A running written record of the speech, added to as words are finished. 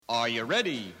Are you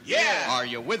ready? Yeah. Are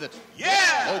you with it?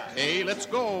 Yeah. Okay, let's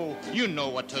go. You know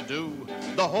what to do.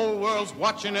 The whole world's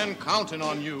watching and counting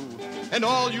on you. And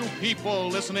all you people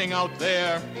listening out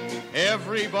there,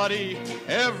 everybody,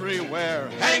 everywhere,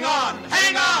 hang on,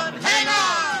 hang on, hang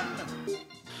on!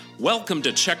 Welcome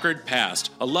to Checkered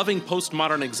Past, a loving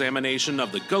postmodern examination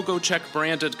of the Go-Go Check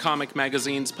branded comic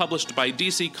magazines published by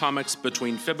DC Comics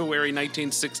between February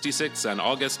 1966 and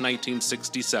August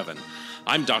 1967.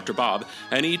 I'm Dr. Bob,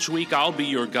 and each week I'll be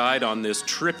your guide on this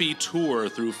trippy tour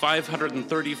through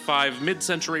 535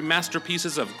 mid-century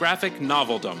masterpieces of graphic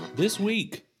noveldom. This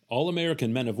week,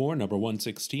 All-American Men of War number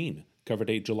 116. Cover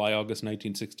date July-August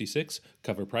 1966.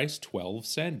 Cover price 12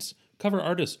 cents. Cover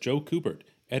artist Joe Kubert.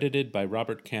 Edited by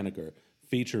Robert Kanigher.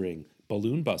 Featuring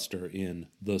Balloon Buster in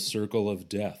The Circle of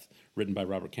Death. Written by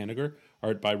Robert Kanigher.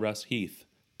 Art by Russ Heath.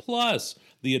 Plus,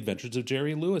 The Adventures of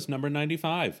Jerry Lewis number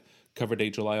 95. Cover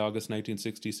date July-August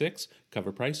 1966.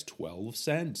 Cover price 12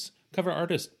 cents. Cover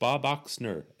artist Bob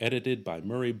Oxner. Edited by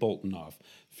Murray Boltinoff.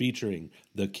 Featuring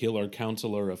The Killer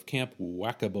Counselor of Camp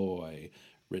Wackaboy.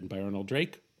 Written by Arnold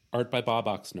Drake. Art by Bob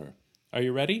Oxner. Are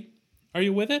you ready? Are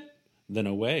you with it? Then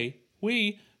away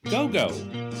we go.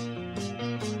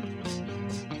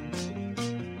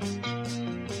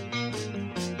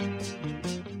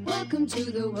 Welcome to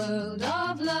the world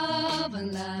of love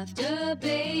and laughter,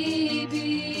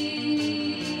 baby.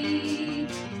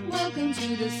 Welcome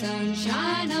to the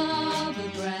sunshine of a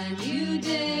brand new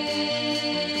day.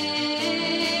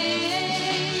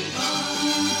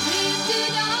 You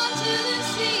drifted onto the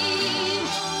scene.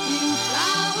 You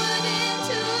flowered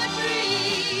into a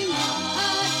dream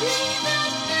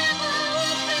that never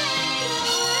will fade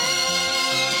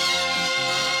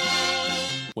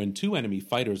away. When two enemy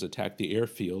fighters attack the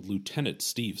airfield, Lieutenant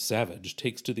Steve Savage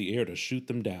takes to the air to shoot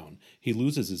them down. He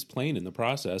loses his plane in the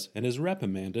process and is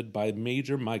reprimanded by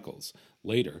Major Michaels.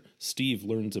 Later, Steve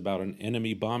learns about an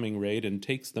enemy bombing raid and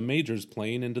takes the Major's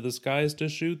plane into the skies to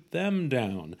shoot them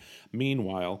down.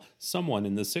 Meanwhile, someone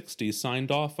in the 60s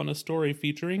signed off on a story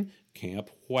featuring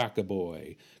Camp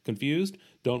Wackaboy. Confused?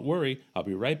 Don't worry, I'll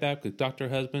be right back with Dr.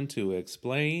 Husband to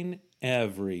explain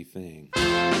everything.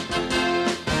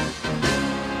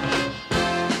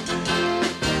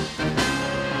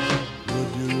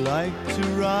 Would you like to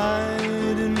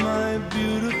ride in my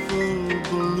beautiful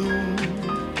balloon?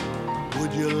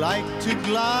 Would you like to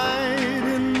glide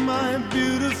in my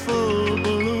beautiful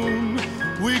balloon?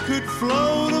 We could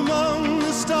float among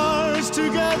the stars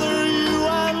together, you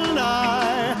and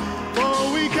I,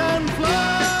 for we can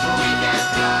fly.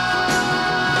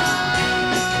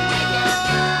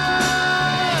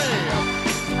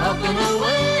 Up and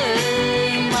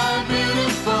away, my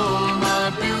beautiful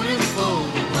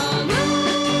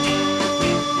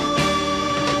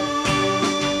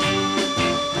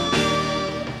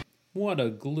What a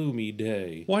gloomy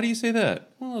day. Why do you say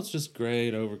that? Well, it's just gray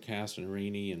and overcast and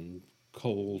rainy and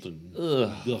cold and...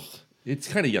 Ugh. It's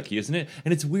kind of yucky, isn't it?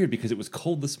 And it's weird because it was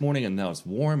cold this morning and now it's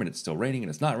warm and it's still raining and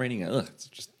it's not raining. And, it's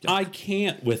just yuck. I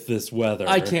can't with this weather.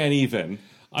 I can't even.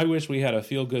 I wish we had a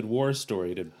feel-good war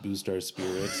story to boost our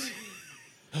spirits.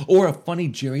 Or a funny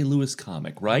Jerry Lewis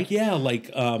comic, right? Yeah,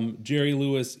 like Jerry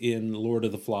Lewis in Lord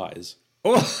of the Flies.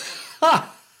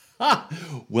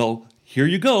 Well, here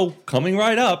you go. Coming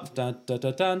right up. Dun, dun,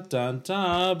 dun, dun, dun,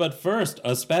 dun. But first,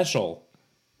 a special.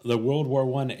 The World War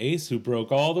I ace who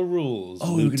broke all the rules.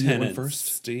 Oh, we were gonna do that one Lieutenant first?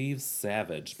 Steve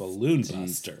Savage, Balloon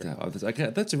Buster.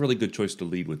 That's a really good choice to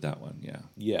lead with that one. Yeah.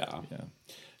 Yeah.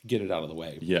 Get it out of the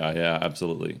way. Yeah,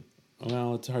 absolutely.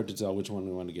 Well, it's hard to tell which one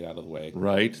we want to get out of the way.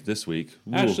 Right, this week.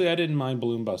 Ooh. Actually, I didn't mind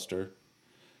Balloon Buster.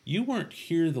 You weren't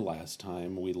here the last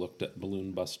time we looked at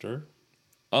Balloon Buster.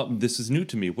 This is new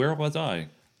to me. Where was I?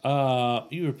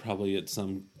 You were probably at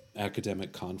some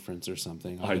academic conference or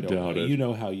something. I doubt it. You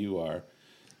know how you are.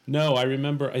 No, I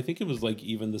remember, I think it was like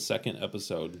even the second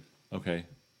episode. Okay.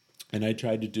 And I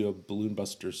tried to do a Balloon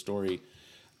Buster story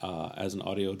as an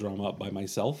audio drama by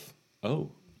myself. Oh.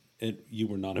 And you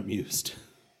were not amused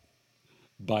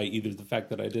by either the fact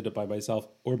that I did it by myself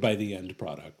or by the end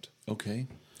product. Okay.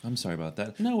 I'm sorry about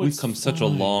that. No, We've it's come such a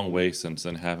long way since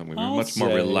then, haven't we? We're I'll much more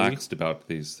say. relaxed about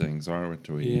these things, aren't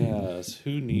we? Yes,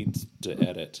 who needs to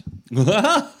edit?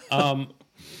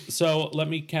 So let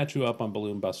me catch you up on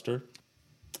Balloon Buster.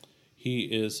 He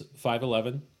is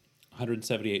 5'11",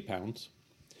 178 pounds.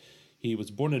 He was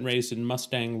born and raised in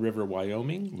Mustang River,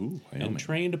 Wyoming, and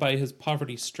trained by his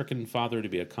poverty-stricken father to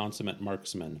be a consummate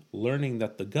marksman, learning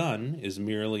that the gun is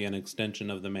merely an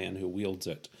extension of the man who wields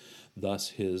it. Thus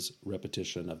his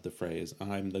repetition of the phrase,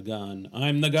 "I'm the gun,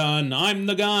 I'm the gun, I'm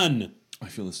the gun." I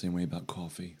feel the same way about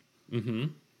coffee. Mm-hmm.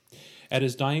 At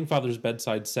his dying father's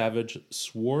bedside, Savage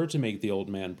swore to make the old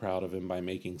man proud of him by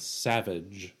making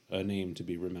Savage a name to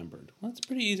be remembered. Well, that's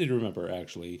pretty easy to remember,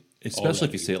 actually. Especially if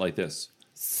already. you say it like this.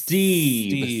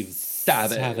 Steve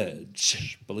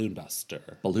Savage. Balloon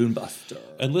Buster. Balloon Buster.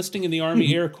 Enlisting in the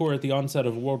Army Air Corps at the onset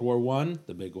of World War I,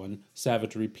 the big one,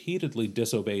 Savage repeatedly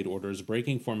disobeyed orders,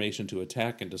 breaking formation to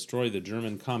attack and destroy the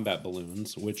German combat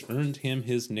balloons, which earned him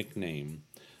his nickname.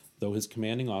 Though his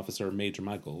commanding officer, Major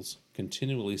Michaels,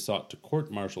 continually sought to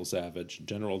court-martial Savage,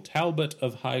 General Talbot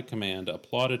of High Command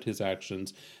applauded his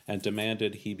actions and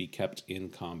demanded he be kept in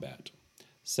combat.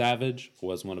 Savage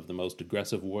was one of the most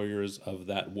aggressive warriors of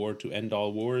that war to end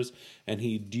all wars, and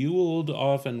he dueled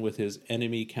often with his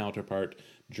enemy counterpart,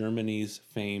 Germany's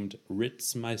famed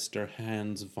Ritzmeister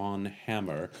Hans von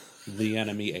Hammer, the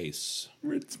enemy ace.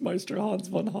 Ritzmeister Hans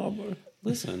von Hammer.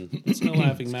 Listen, it's no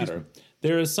laughing matter.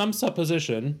 There is some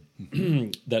supposition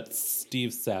that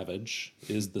Steve Savage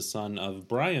is the son of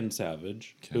Brian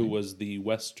Savage, who was the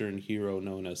Western hero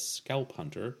known as Scalp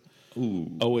Hunter,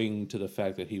 owing to the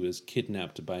fact that he was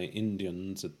kidnapped by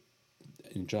Indians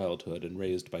in childhood and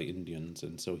raised by Indians,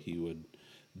 and so he would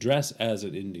dress as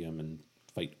an Indian and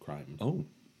fight crime. Oh.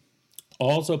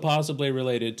 Also possibly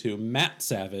related to Matt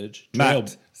Savage.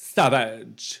 Matt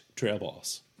Savage. Trail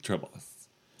Boss. Trail Boss.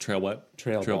 Trail what?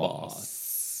 Trail Boss.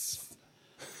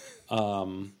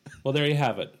 Well, there you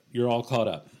have it. You're all caught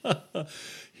up.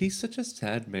 He's such a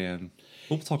sad man.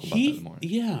 We'll talk about that more.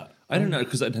 Yeah. I don't know,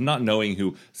 because not knowing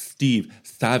who Steve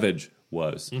Savage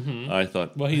was, I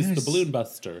thought... Well, he's the Balloon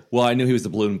Buster. Well, I knew he was the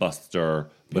Balloon Buster,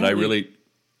 but Yeah,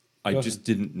 I just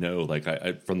didn't know. Like,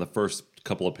 I from the first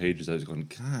couple of pages, I was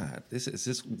going, God, is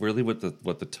this really what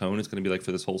the tone is going to be like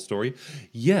for this whole story?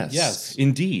 Yes.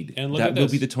 Indeed. And look that at will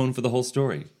this. be the tone for the whole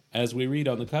story. As we read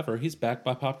on the cover, he's backed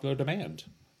by popular demand.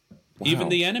 Wow. Even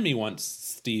the enemy wants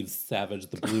Steve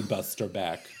Savage, the Balloon Buster,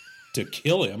 back to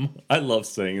kill him. I love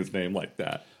saying his name like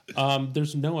that.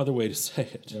 There's no other way to say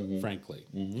it, frankly.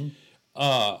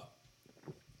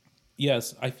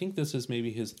 Yes, I think this is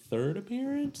maybe his third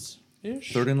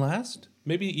appearance-ish. Third and last?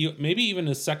 Maybe even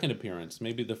his second appearance.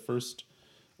 Maybe the first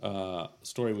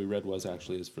story we read was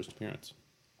actually his first appearance.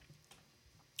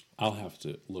 I'll have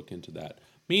to look into that.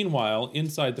 Meanwhile,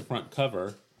 inside the front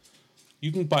cover,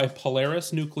 you can buy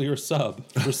Polaris Nuclear Sub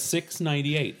for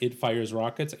 $6.98. It fires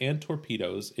rockets and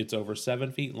torpedoes. It's over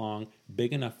 7 feet long,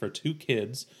 big enough for 2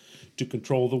 kids to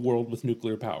control the world with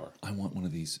nuclear power. I want one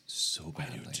of these so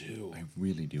badly. I do too. I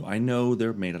really do. I know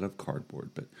they're made out of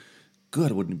cardboard, but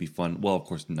good, wouldn't it be fun? Well, of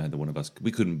course, neither one of us,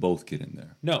 we couldn't both get in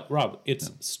there. No, Rob, it's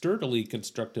sturdily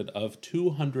constructed of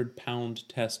 200-pound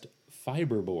test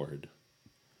fiberboard.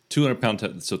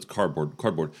 200-pound, so it's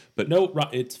cardboard. But No, Rob,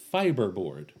 it's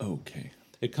fiberboard. okay.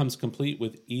 It comes complete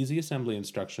with easy assembly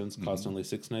instructions, cost only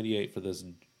 $6.98 for this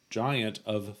giant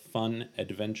of fun,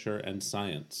 adventure, and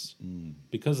science.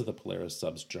 Because of the Polaris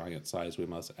Sub's giant size, we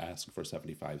must ask for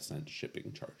 75-cent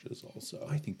shipping charges also.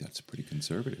 I think that's pretty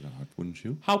conservative, wouldn't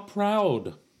you? How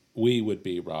proud we would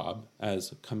be, Rob,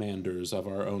 as commanders of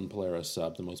our own Polaris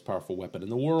Sub, the most powerful weapon in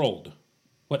the world.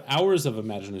 What hours of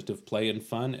imaginative play and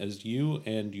fun as you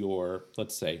and your,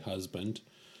 let's say, husband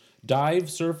dive,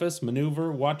 surface,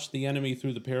 maneuver, watch the enemy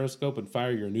through the periscope, and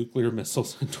fire your nuclear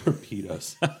missiles and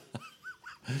torpedoes.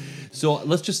 So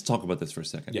let's just talk about this for a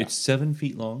second. Yeah. It's 7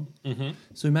 feet long.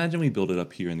 So imagine we build it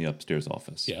up here in the upstairs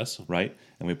office. Yes. Right?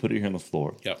 And we put it here on the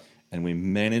floor. Yep. And we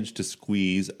manage to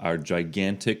squeeze our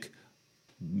gigantic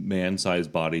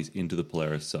man-sized bodies into the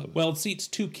Polaris Sub. Well, it seats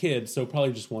 2 kids, so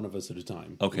probably just one of us at a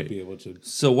time. Okay. Would be able to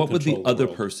So what would the control other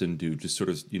world. person do? Just sort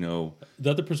of, The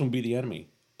other person would be the enemy.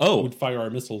 Oh. Would fire our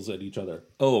missiles at each other.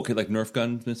 Oh, okay, like Nerf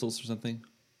gun missiles or something?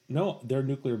 No, they're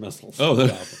nuclear missiles. Oh, they're-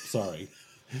 Rob, sorry.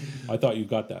 I thought you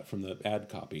got that from the ad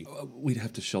copy. We'd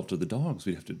have to shelter the dogs.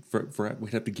 We'd have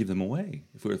to give them away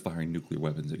if we were firing nuclear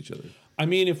weapons at each other. I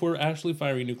mean, if we're actually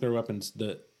firing nuclear weapons,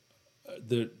 the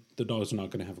dogs are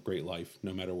not going to have a great life,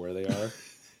 no matter where they are.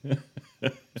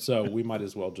 So we might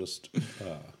as well just.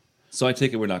 So I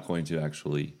take it we're not going to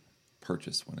actually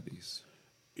purchase one of these.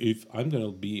 If I'm going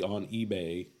to be on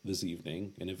eBay this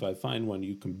evening, and if I find one,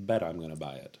 you can bet I'm going to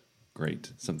buy it.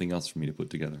 Great. Something else for me to put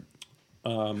together.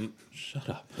 Shut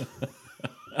up.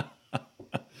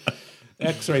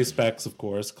 X-ray specs, of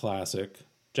course, classic.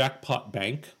 Jackpot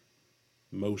Bank.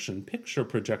 Motion picture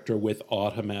projector with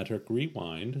automatic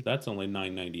rewind. That's only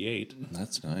 $9.98.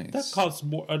 That's nice. That costs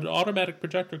more. An automatic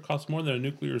projector costs more than a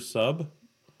nuclear sub.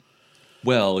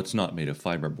 Well, it's not made of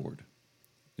fiberboard.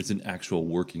 It's an actual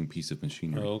working piece of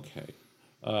machinery. Okay.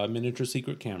 miniature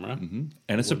secret camera.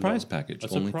 And a surprise package. A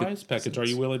Only surprise 50 package. cents. Are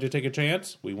you willing to take a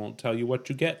chance? We won't tell you what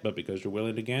you get, but because you're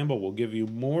willing to gamble, we'll give you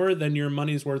more than your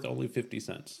money's worth, only 50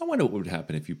 cents. I wonder what would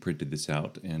happen if you printed this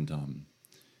out and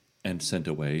sent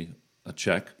away a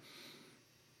check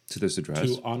to this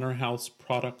address. To Honor House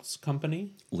Products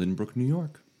Company. Lynbrook, New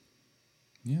York.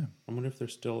 Yeah, I wonder if they're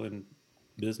still in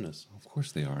business. of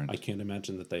course they aren't. I can't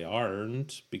imagine that they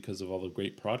aren't because of all the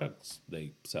great products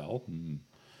they sell.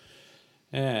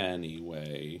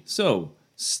 Anyway. So,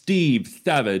 Steve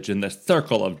Savage in the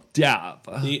Circle of Death.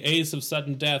 The ace of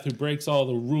sudden death who breaks all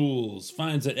the rules,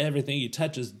 finds that everything he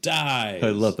touches dies. I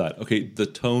love that. Okay, the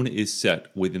tone is set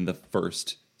within the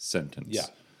first sentence. Yeah.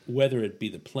 Whether it be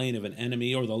the plane of an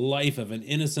enemy or the life of an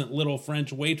innocent little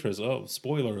French waitress. Oh,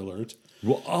 spoiler alert.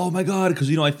 Well, oh my God,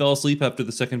 because I fell asleep after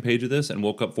the second page of this and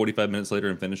woke up 45 minutes later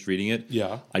and finished reading it.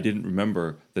 Yeah. I didn't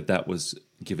remember that was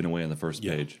given away on the first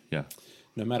page. Yeah.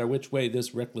 No matter which way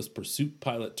this reckless pursuit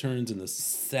pilot turns in the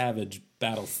savage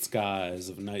battle skies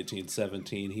of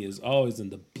 1917, he is always in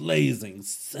the blazing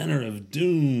center of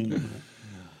doom.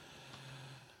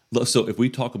 So if we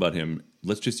talk about him,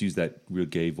 let's just use that real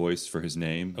gay voice for his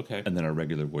name. Okay. And then our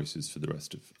regular voices for the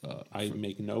rest of... I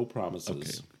make no promises.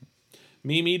 Okay.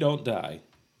 Mimi, don't die.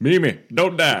 Mimi,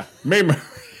 don't die. Mimi.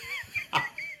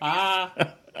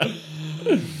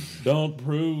 Don't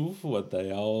prove what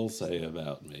they all say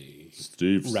about me.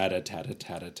 Steve.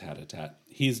 Rat-a-tat-a-tat-a-tat-a-tat.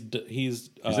 He's in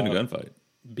a gunfight.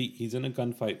 He's in a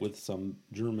gunfight with some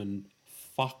German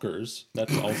Fokkers.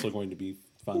 That's also going to be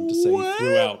fun to say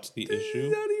throughout the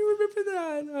issue. How do you remember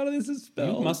that? How does this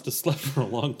spell? You must have slept for a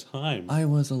long time. I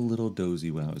was a little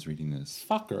dozy when I was reading this.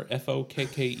 Fokker,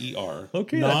 F-O-K-K-E-R.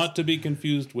 Okay, Not to be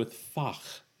confused with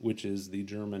Fach, which is the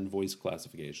German voice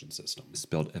classification system.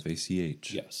 Spelled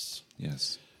F-A-C-H. Yes.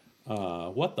 Yes.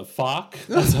 What the fuck?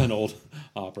 That's an old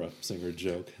opera singer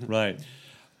joke. Right.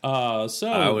 So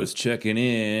I was checking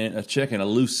a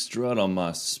loose strut on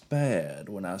my spad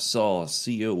when I saw a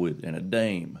CO and a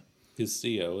dame. his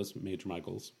CO is Major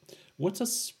Michaels. What's a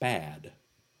SPAD?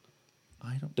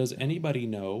 I don't. Does anybody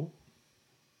know?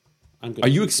 Are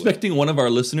you expecting one of our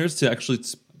listeners to actually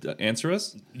answer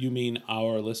us? You mean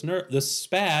our listener? The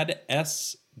SPAD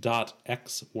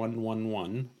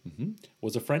S.X111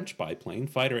 was a French biplane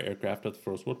fighter aircraft of the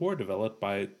First World War developed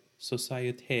by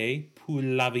Société pour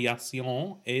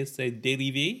l'Aviation et ses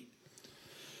dérivés.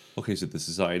 Okay, so the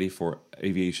Society for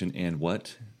Aviation and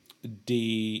what?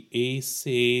 Et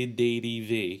ses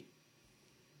dérivés.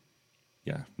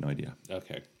 Yeah, no idea.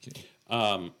 Okay.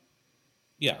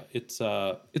 Yeah, it's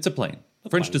a plane.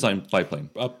 French plane. designed biplane.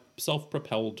 a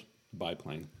self-propelled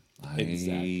biplane.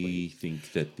 I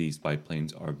think that these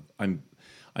biplanes are. I'm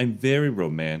very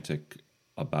romantic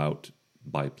about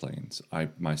biplanes. I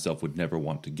myself would never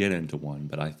want to get into one,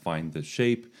 but I find the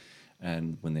shape,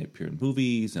 and when they appear in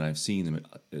movies, and I've seen them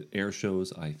at air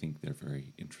shows, I think they're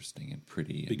very interesting and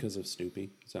pretty. Because of Snoopy?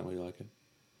 Is that why you like it?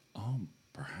 Oh,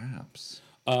 perhaps.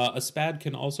 A SPAD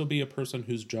can also be a person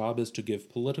whose job is to give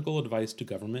political advice to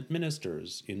government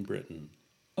ministers in Britain,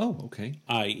 Oh, okay.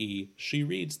 i.e., she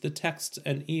reads the texts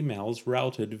and emails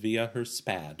routed via her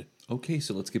SPAD. Okay,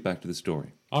 so let's get back to the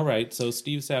story. All right, so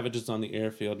Steve Savage is on the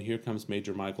airfield, and here comes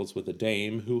Major Michaels with a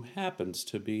dame who happens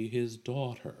to be his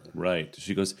daughter. Right.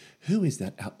 She goes, "Who is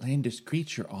that outlandish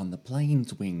creature on the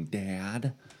plane's wing,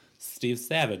 Dad?" Steve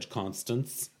Savage,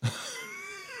 Constance.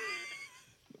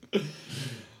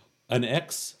 An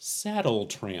ex-saddle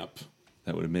tramp.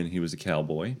 That would have meant he was a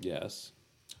cowboy. Yes.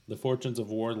 The fortunes of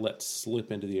war let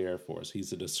slip into the Air Force.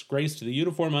 He's a disgrace to the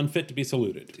uniform, unfit to be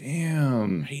saluted.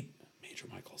 Damn. Major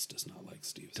Michaels does not like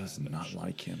Steve Does Savage. not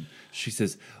like him. She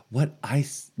says, What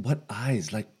eyes,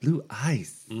 like blue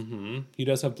eyes." Mm-hmm. He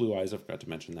does have blue eyes. I forgot to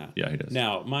mention that. Yeah, he does.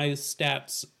 Now, my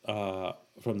stats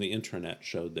from the internet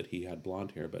showed that he had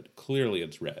blonde hair, but clearly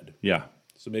it's red. Yeah.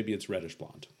 So maybe it's reddish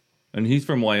blonde. And he's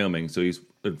from Wyoming, so he's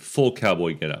a full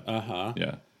cowboy getup. Uh-huh.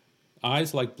 Yeah.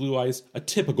 Eyes like blue eyes, a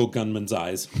typical gunman's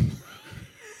eyes.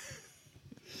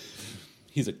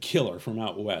 He's a killer from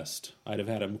out west. I'd have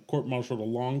had him court-martialed a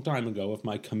long time ago if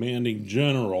my commanding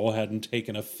general hadn't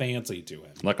taken a fancy to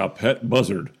him. Like a pet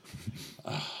buzzard.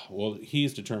 Well,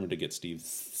 he's determined to get Steve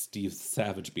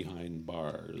Savage behind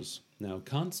bars. Now,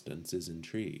 Constance is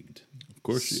intrigued. Of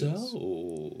course she is.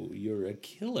 So, you're a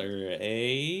killer,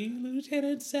 eh,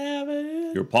 Lieutenant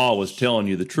Savage? Your pa was telling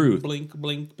you the truth. Blink,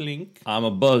 blink, blink. I'm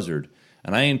a buzzard,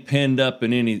 and I ain't pinned up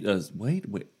in any...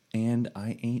 and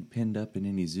I ain't pinned up in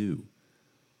any zoo.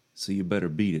 So you better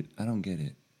beat it. I don't get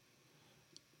it.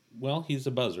 Well, he's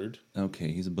a buzzard,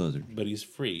 Okay, he's a buzzard. but he's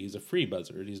free. He's a free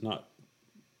buzzard. He's not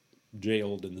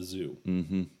jailed in the zoo.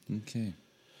 Mm-hmm. Okay.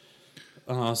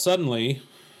 Suddenly,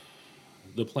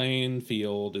 the playing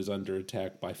field is under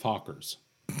attack by Fockers.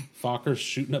 Fockers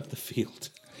shooting up the field.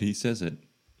 He says it.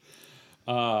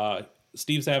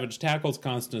 Steve Savage tackles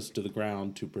Constance to the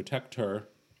ground to protect her,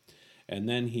 and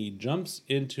then he jumps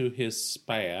into his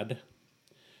Spad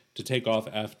to take off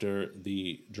after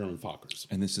the German Fockers.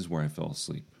 And this is where I fell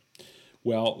asleep.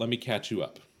 Well, let me catch you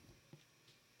up.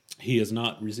 He has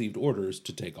not received orders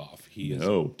to take off. He has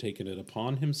taken it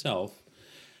upon himself,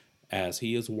 as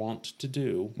he is wont to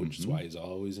do, which is why he's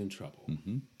always in trouble.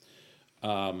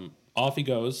 Off he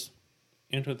goes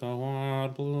into the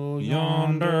wide blue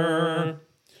yonder.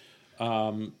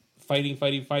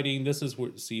 Fighting. This is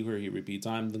where he repeats,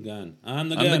 I'm the gun. I'm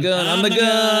the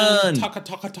gun.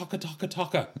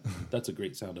 Taka. That's a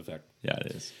great sound effect. Yeah, it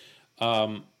is.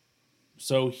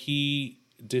 So he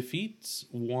defeats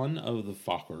one of the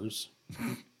Fockers.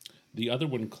 The other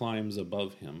one climbs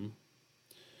above him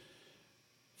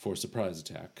for a surprise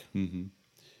attack.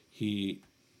 He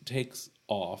takes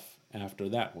off after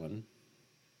that one.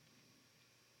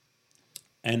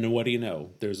 And what do you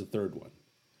know? There's a third one.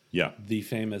 Yeah. The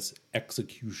famous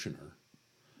executioner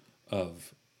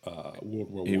of World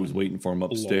War I. He was waiting for him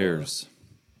upstairs.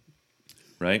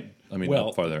 Right? I mean, Well,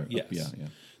 up farther. yes. Yeah.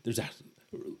 There's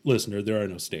listener, there are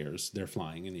no stairs. They're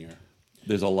flying in the air.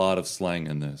 There's a lot of slang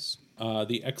in this.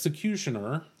 The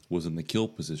executioner, Was in the kill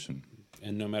position.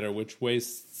 and no matter which way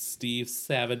Steve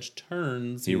Savage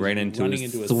turns, He he's ran into running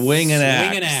his into a swinging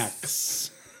axe.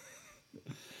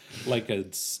 Like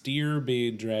a steer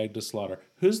being dragged to slaughter.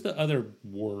 Who's the other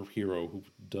war hero who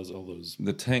does all those?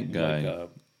 The tank guy. Like,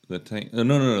 the tank.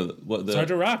 No. What,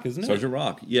 Sergeant Rock, isn't it? Sergeant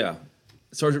Rock, yeah.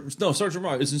 Sergeant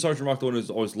Rock. Isn't Sergeant Rock the one who's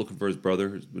always looking for his brother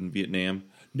who's been in Vietnam?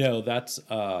 No, that's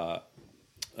Oh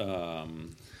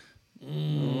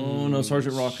no,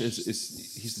 Sergeant Rock is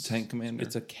he's the tank commander.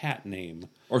 it's a cat name.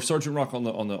 Or Sergeant Rock on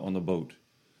the boat.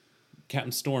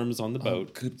 Captain Storm's on the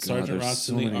boat. good God, Sergeant there's Rock's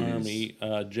so in the many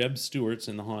of army. Jeb Stewart's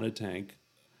in the haunted tank.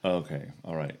 Okay,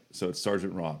 all right. So it's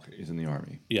Sergeant Rock is in the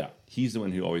army. Yeah. He's the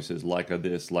one who always says like a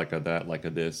this, like a that, like a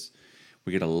this.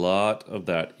 We get a lot of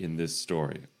that in this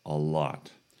story. A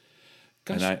lot.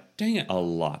 Gosh, dang it. A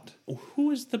lot.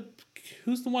 Who's the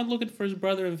one looking for his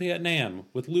brother in Vietnam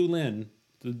with Lu Lin,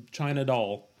 the China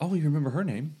doll? Oh, you remember her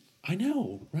name? I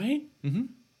know, right? Mm-hmm.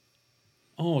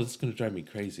 Oh, this is going to drive me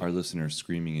crazy. Our listener's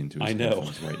screaming into his I know.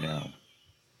 headphones right now.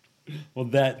 Well,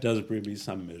 that does bring me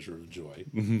some measure of joy.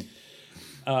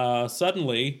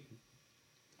 Suddenly,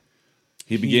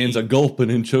 He begins a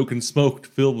gulping and choking smoke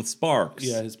filled with sparks.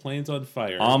 yeah, his plane's on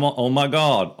fire. Oh my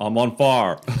God, I'm on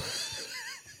fire.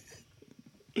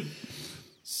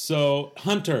 So,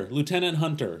 Lieutenant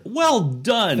Hunter. Well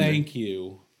done. Thank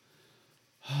you.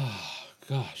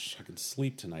 Gosh, I can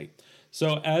sleep tonight.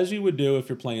 So, as you would do if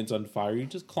your plane's on fire, you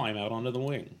just climb out onto the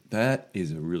wing. That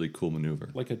is a really cool maneuver.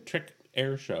 Like a trick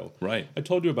air show. Right. I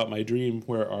told you about my dream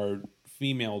where our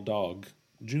female dog,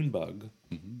 Junebug,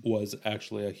 was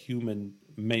actually a human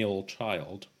male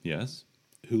child Yes.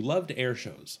 who loved air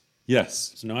shows.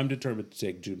 Yes. So now I'm determined to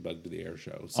take Junebug to the air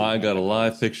show. I got a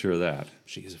live picture of that.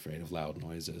 She's afraid of loud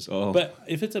noises. Oh. But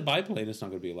if it's a biplane, it's not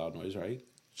going to be a loud noise, right?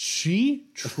 She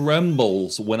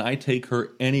trembles when I take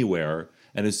her anywhere,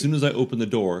 and as soon as I open the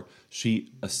door,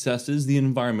 she assesses the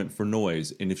environment for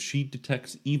noise, and if she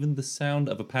detects even the sound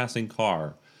of a passing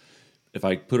car, if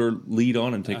I put her lead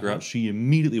on and take her out, she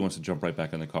immediately wants to jump right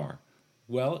back in the car.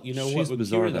 Well, you know She's what would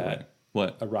bizarre cure that that? way.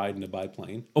 What? A ride in a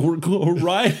biplane. Oh,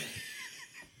 right.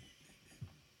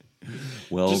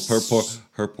 Well, Just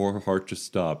her poor heart just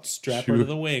stopped. Strap She her to was-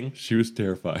 the wing. She was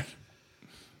terrified.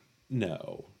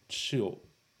 No, she'll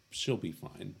be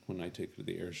fine when I take her to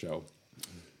the air show.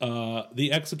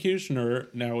 The executioner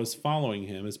now is following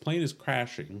him. His plane is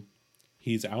crashing.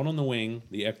 He's out on the wing.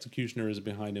 The executioner is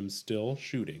behind him, still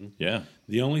shooting. Yeah.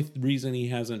 The only reason he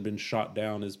hasn't been shot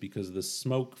down is because the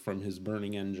smoke from his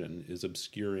burning engine is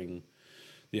obscuring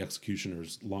the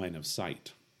executioner's line of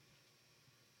sight.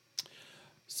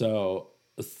 So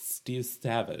Steve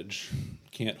Savage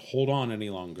can't hold on any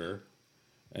longer,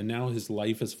 and now his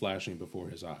life is flashing before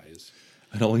his eyes.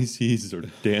 And all he sees are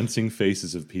dancing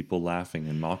faces of people laughing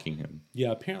and mocking him.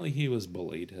 Yeah, apparently he was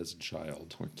bullied as a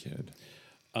child. Poor kid.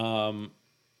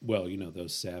 Well, you know,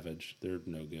 those Savage, they're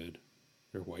no good.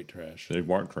 They're white trash. They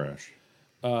weren't trash.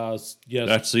 Yes,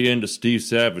 That's the end of Steve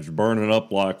Savage burning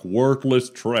up like worthless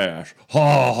trash.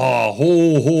 Ha ha,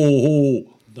 ho ho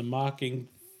ho. the mocking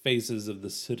faces of the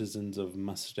citizens of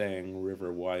Mustang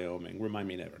River, Wyoming. Remind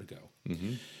me never to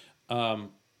go.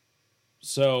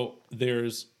 So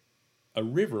there's a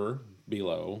river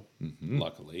below,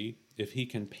 luckily. If he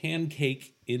can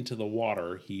pancake into the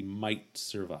water, he might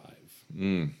survive.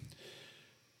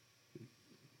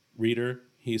 Reader,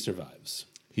 he survives.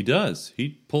 He does. He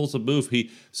pulls a boof.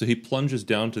 So he plunges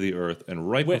down to the earth, and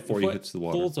right before he hits the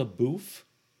water. Pulls a boof?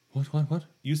 What?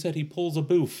 You said he pulls a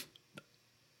boof.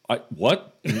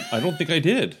 What? I don't think I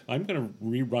did. I'm going to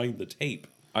rewind the tape.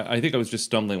 I think I was just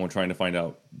stumbling when trying to find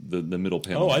out the middle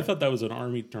panel. Oh, I thought that was an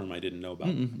army term I didn't know about.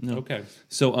 No. Okay.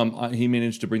 So he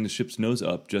managed to bring the ship's nose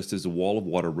up just as a wall of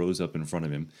water rose up in front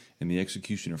of him, and the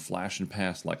executioner flashing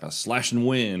past like a slashing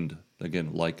wind.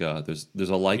 Again, like there's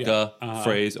a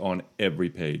phrase on every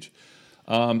page,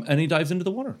 and he dives into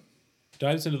the water.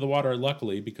 Dives into the water,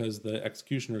 luckily, because the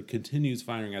executioner continues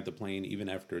firing at the plane even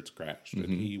after it's crashed, and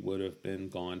he would have been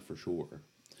gone for sure.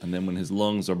 And then when his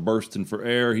lungs are bursting for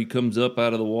air, he comes up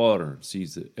out of the water and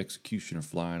sees the executioner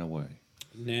flying away.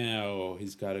 Now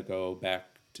he's got to go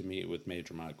back to meet with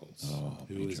Major Michaels,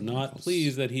 who Major is not Michaels.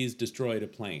 pleased that he's destroyed a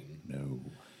plane. No.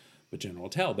 But General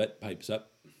Talbot pipes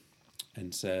up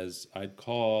and says, I'd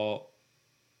call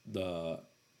the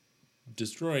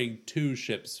destroying 2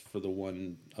 ships for the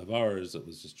one of ours that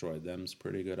was destroyed. Them's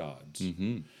pretty good odds.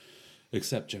 Mm-hmm.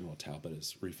 Except General Talbot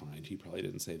is refined. He probably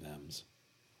didn't say them's.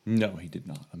 No, he did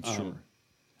not, I'm sure.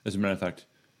 As a matter of fact,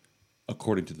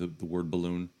 according to the word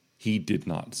balloon, he did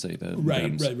not say that.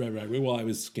 Right. Well, I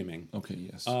was skimming. Okay,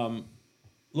 yes.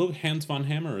 Look, Hans von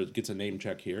Hammer gets a name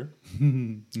check here.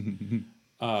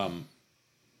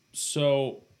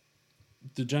 So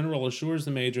the general assures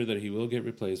the major that he will get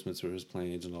replacements for his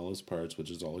planes and all his parts,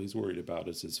 which is all he's worried about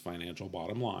is his financial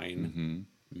bottom line.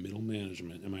 Middle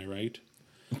management, am I right?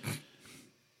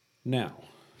 Now,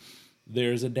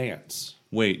 there's a dance.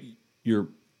 Wait, you're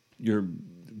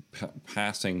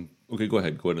passing. Okay, go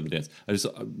ahead to the dance. I just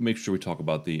make sure we talk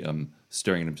about the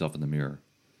staring at himself in the mirror.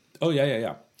 Oh,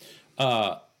 yeah.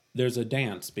 There's a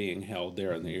dance being held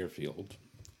there in the airfield,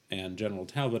 and General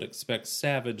Talbot expects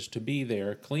Savage to be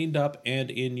there, cleaned up and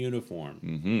in uniform.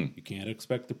 Mm-hmm. You can't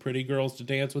expect the pretty girls to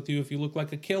dance with you if you look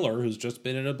like a killer who's just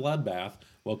been in a bloodbath.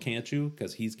 Well, can't you?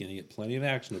 Because he's going to get plenty of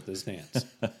action at this dance.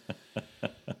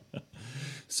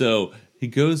 So he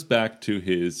goes back to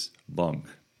his bunk.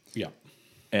 Yeah.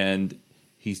 And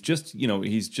he's just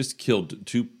killed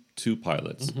two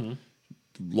pilots. Mm-hmm.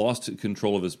 Lost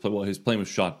control of his plane. Well, his plane was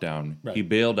shot down. Right. He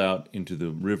bailed out into the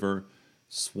river.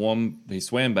 He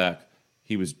swam back.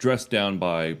 He was dressed down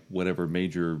by whatever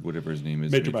his name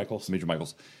is. Major Michaels. Major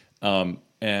Michaels.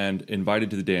 And invited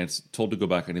to the dance, told to go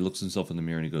back, and he looks himself in the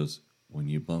mirror and he goes, "When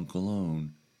you bunk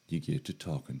alone, you get to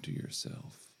talking to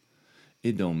yourself.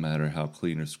 It don't matter how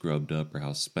clean or scrubbed up or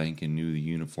how spanking new the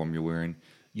uniform you're wearing,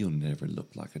 you'll never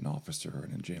look like an officer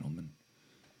and a gentleman."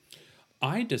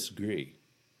 I disagree.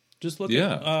 Just look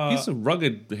at... he's a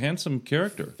rugged, handsome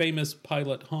character. Famous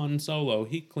pilot Han Solo.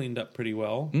 He cleaned up pretty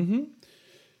well. Mm-hmm.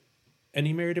 And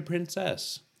he married a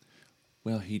princess.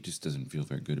 Well, he just doesn't feel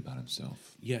very good about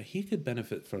himself. Yeah, he could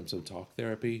benefit from some talk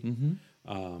therapy.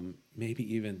 Mm-hmm.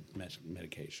 Maybe even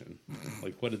medication.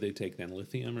 Like, what did they take then?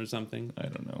 Lithium or something? I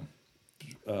don't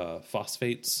know.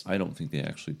 Phosphates? I don't think they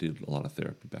actually did a lot of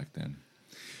therapy back then.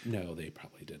 No, they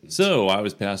probably didn't. So I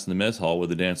was passing the mess hall where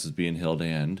the dance was being held,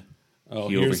 and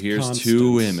he overhears Constance.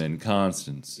 2 women,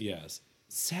 Constance. Yes.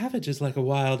 Savage is like a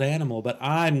wild animal, but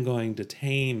I'm going to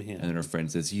tame him. And then her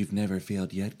friend says, "You've never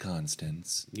failed yet,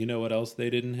 Constance." You know what else they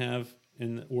didn't have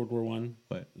in World War I?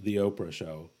 What? The Oprah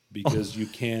show. Because you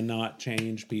cannot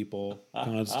change people,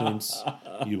 Constance.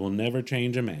 You will never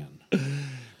change a man.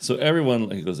 So everyone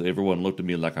looked at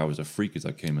me like I was a freak as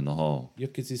I came in the hall. Yeah,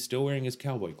 because he's still wearing his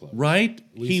cowboy clothes. Right?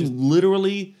 He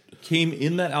literally came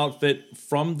in that outfit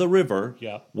from the river,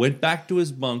 went back to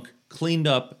his bunk, cleaned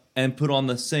up, and put on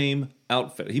the same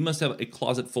outfit. He must have a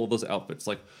closet full of those outfits.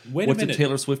 Like, wait what's a minute.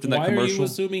 Taylor Swift in that commercial? Why are you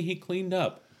assuming he cleaned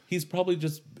up? He's probably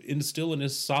just still in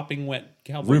his sopping wet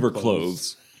cowboy river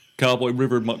clothes. Cowboy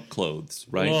river muck clothes,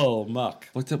 right? Oh, muck.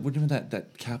 What's that? Remember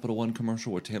that Capital One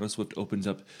commercial where Taylor Swift opens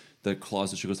up the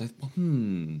closet? She goes, a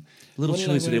little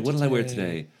chilly today. What did I wear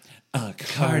today? A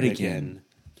cardigan.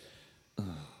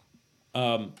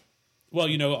 Well,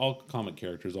 all comic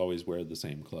characters always wear the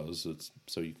same clothes,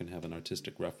 so you can have an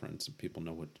artistic reference and people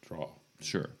know what to draw.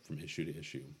 Sure. From issue to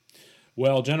issue.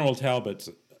 Well, General Talbot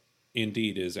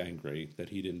indeed is angry that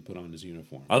he didn't put on his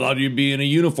uniform. I thought you'd be in a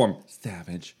uniform.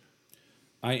 Savage.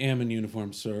 I am in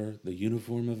uniform, sir. The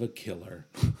uniform of a killer.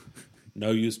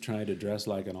 No use trying to dress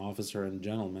like an officer and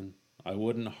gentleman. I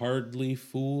wouldn't hardly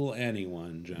fool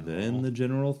anyone, General. Then the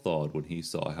General thawed when he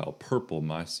saw how purple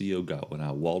my CO got when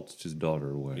I waltzed his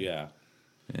daughter away. Yeah.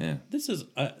 This is...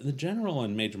 the General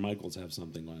and Major Michaels have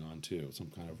something going on, too. Some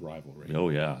kind of rivalry. Oh,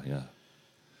 yeah.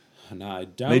 And I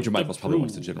doubt Major Michaels probably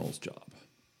wants the General's job.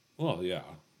 Well, yeah.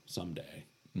 Someday.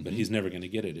 Mm-hmm. But he's never going to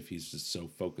get it if he's just so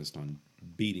focused on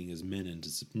beating his men into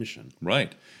submission.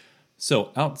 Right.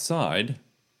 So outside,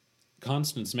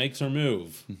 Constance makes her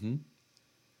move. Mm-hmm.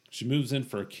 She moves in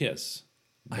for a kiss.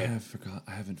 I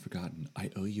haven't forgotten.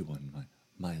 I owe you one.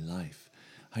 My life.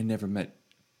 I never met.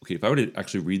 Okay, if I were to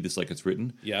actually read this like it's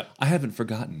written, Yeah. I haven't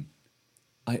forgotten.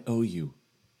 I owe you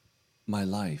my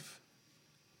life.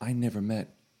 I never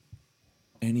met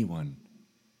anyone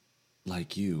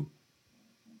like you.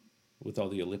 With all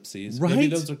the ellipses. Right? Maybe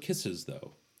those are kisses,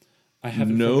 though. I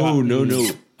haven't No, forgotten. no.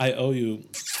 I owe you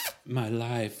my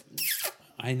life.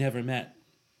 I never met.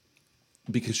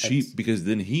 Because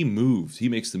then he moves. He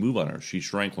makes the move on her. She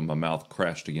shrank when my mouth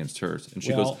crashed against hers. And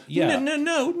she Well, goes, yeah.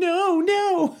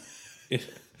 no.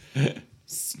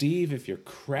 Steve, if you're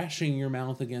crashing your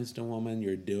mouth against a woman,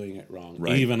 you're doing it wrong.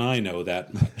 Right. Even I know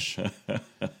that much.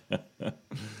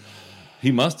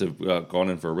 He must have gone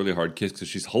in for a really hard kiss because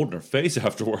she's holding her face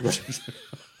afterwards.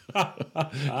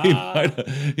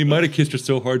 he might have kissed her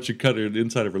so hard she cut her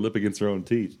inside of her lip against her own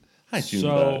teeth. Hi, June So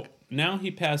bug. now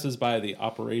he passes by the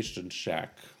operation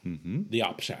shack, the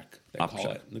op shack, they Op call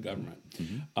shack. it in the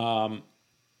government.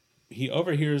 He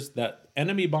overhears that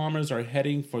enemy bombers are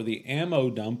heading for the ammo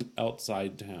dump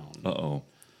outside town. Uh-oh.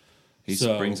 He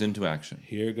So- springs into action.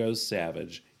 Here goes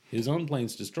Savage. His own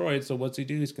plane's destroyed, so what's he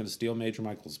do? He's going to steal Major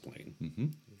Michael's plane. Mm-hmm.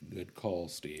 Good call,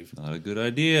 Steve. Not a good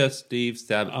idea, Steve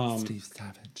Savage. Steve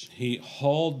Savage. He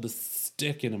hauled the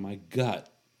stick into my gut.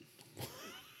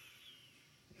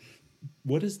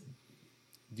 What is...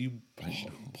 Do you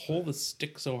pull the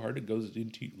stick so hard it goes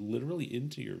literally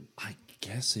into your... I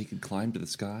guess he could climb to the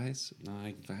skies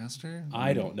I faster?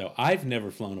 I don't know. I've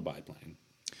never flown a biplane.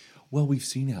 Well, we've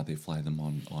seen how they fly them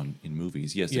on in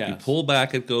movies. Yes, if you Yes. pull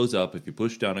back, it goes up. If you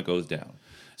push down, it goes down.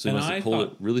 So he And must I have pulled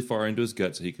thought- it really far into his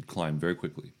gut so he could climb very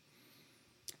quickly.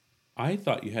 I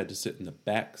thought you had to sit in the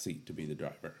back seat to be the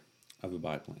driver of a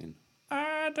biplane.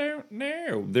 I don't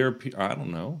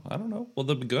know. I don't know. Well,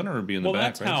 the gunner would be in the Well,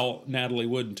 back. that's right? how Natalie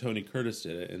Wood and Tony Curtis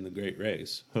did it in The Great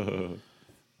Race.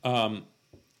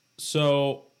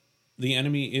 So the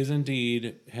enemy is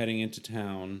indeed heading into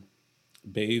town,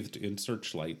 bathed in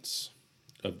searchlights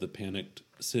of the panicked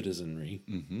citizenry.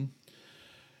 Mm-hmm.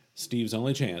 Steve's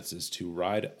only chance is to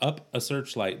ride up a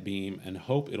searchlight beam and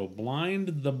hope it'll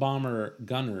blind the bomber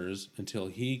gunners until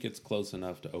he gets close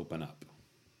enough to open up.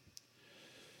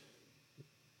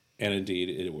 And indeed,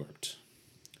 it worked.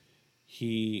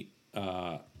 He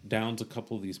downs a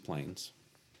couple of these planes.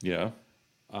 Yeah.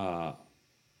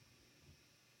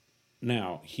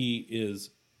 Now, he is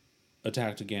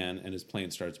attacked again, and his plane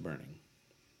starts burning.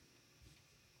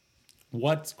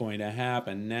 What's going to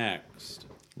happen next?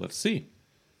 Let's see.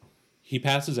 He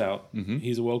passes out. Mm-hmm.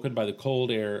 He's awoken by the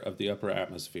cold air of the upper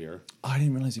atmosphere. I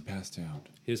didn't realize he passed out.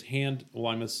 His hand, well,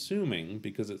 I'm assuming,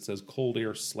 because it says cold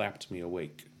air slapped me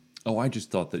awake. Oh, I just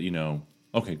thought that,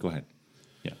 Okay, go ahead.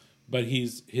 Yeah. But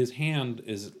his hand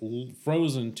is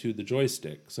frozen to the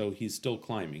joystick, so he's still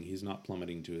climbing. He's not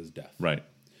plummeting to his death. Right.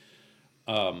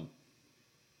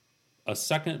 A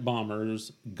second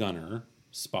bomber's gunner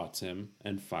spots him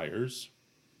and fires.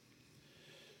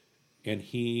 And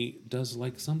he does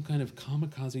like some kind of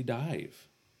kamikaze dive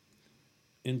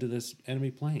into this enemy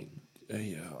plane.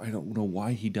 Yeah, I don't know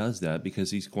why he does that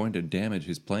because he's going to damage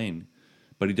his plane.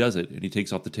 But he does it, and he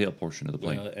takes off the tail portion of the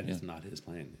plane. It's not his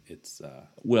plane. It's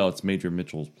Well, it's Major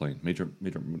Mitchell's plane. Major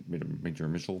Mitchell.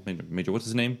 Major, what's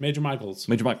his name? Major Michaels.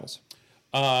 Major Michaels.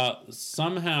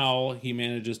 Somehow he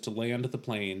manages to land the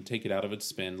plane, take it out of its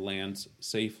spin, lands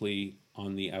safely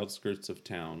on the outskirts of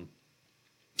town,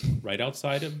 right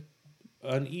outside of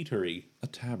an eatery. A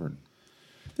tavern.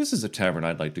 This is a tavern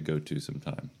I'd like to go to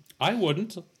sometime. I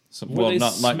wouldn't. Would well, they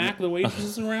not like- smack the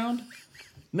waitresses around?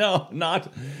 No,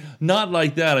 not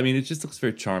like that. I mean, it just looks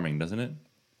very charming, doesn't it?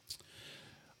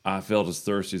 I felt as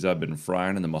thirsty as I've been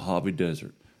frying in the Mojave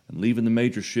Desert. And leaving the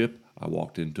major ship, I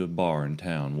walked into a bar in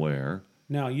town where...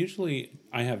 Now, usually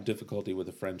I have difficulty with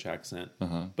a French accent,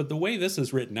 but the way this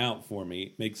is written out for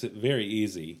me makes it very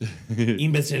easy.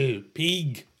 Imbecile,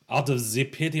 pig, out of the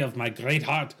pity of my great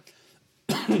heart.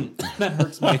 That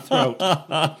hurts my throat.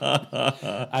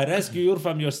 I rescue you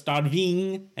from your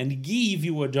starving and give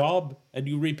you a job, and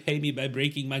you repay me by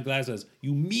breaking my glasses.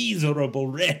 You miserable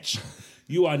wretch.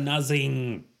 You are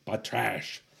nothing but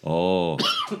trash. Oh.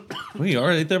 Well, you all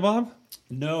right there, Bob?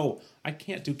 No, I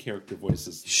can't do character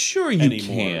voices Sure you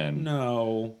anymore. can.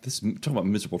 No. Talking about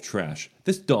miserable trash.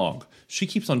 This dog, she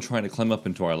keeps on trying to climb up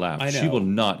into our lap. I know. She will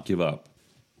not give up.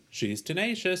 She's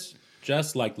tenacious,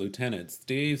 just like Lieutenant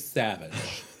Steve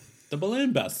Savage, the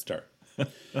balloon buster.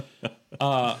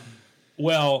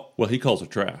 Well, Well, he calls her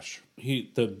trash.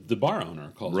 the bar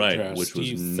owner calls Right, it trash. which was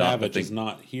Steve not Savage the thing. is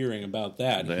not hearing about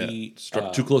that. That He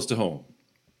struck too close to home,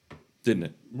 didn't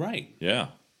it? right. Yeah.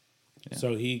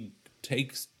 So he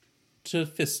takes to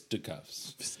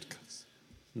fisticuffs.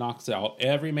 Knocks out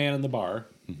every man in the bar.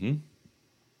 Mm-hmm.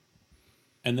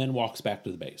 And then walks back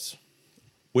to the base.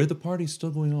 Where the party's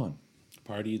still going on.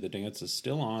 The dance is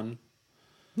still on.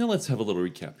 Now let's have a little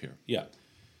recap here. Yeah.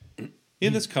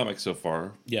 In this comic so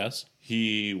far, Yes.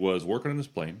 he was working on his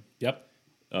plane. Yep.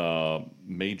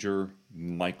 Major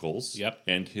Michaels Yep.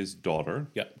 and his daughter,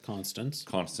 Yep. Constance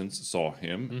saw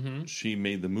him. She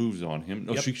made the moves on him.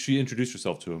 No, Yep. she introduced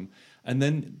herself to him. And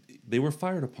then they were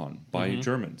fired upon by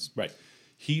Germans. Right.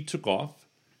 He took off,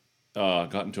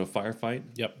 got into a firefight.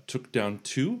 Yep. Took down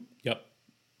 2 Yep.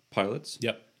 pilots.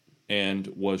 Yep. And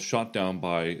was shot down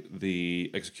by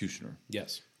the executioner.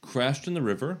 Yes. Crashed in the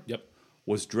river. Yep.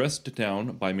 Was dressed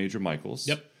down by Major Michaels.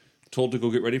 Yep. Told to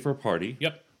go get ready for a party.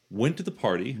 Yep. Went to the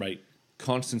party. Right.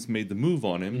 Constance made the move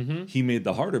on him. He made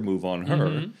the harder move on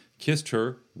her. Kissed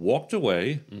her. Walked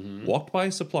away. Walked by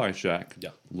a supply shack. Yeah.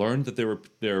 Learned that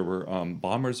there were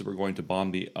bombers that were going to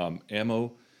bomb the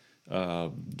ammo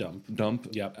dump.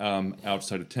 Yep.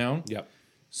 Outside of town. Yep.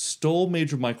 Stole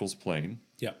Major Michaels' plane.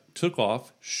 Yep. Took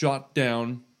off. Shot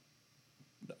down.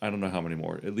 I don't know how many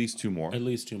more. At least 2 more. At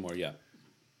least 2 more. Yeah.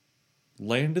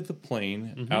 Landed the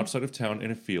plane outside of town in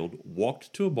a field,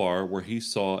 walked to a bar where he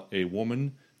saw a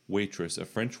woman waitress, a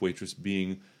French waitress,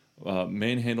 being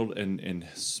manhandled and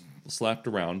slapped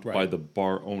around by the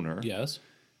bar owner. Yes.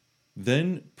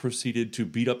 Then proceeded to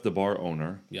beat up the bar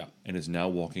owner. Yeah. And is now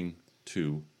walking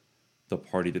to the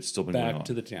party that's still been going on. Back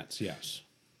to the dance. Yes.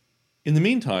 In the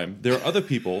meantime, there are other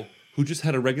people who just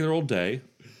had a regular old day,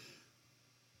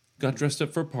 got dressed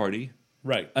up for a party,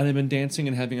 Right. and have been dancing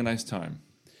and having a nice time.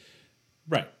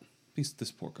 Right.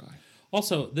 This poor guy.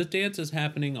 Also, the dance is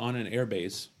happening on an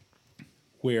airbase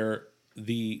where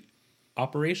the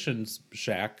operations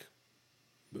shack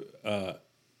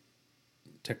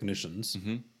technicians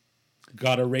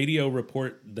got a radio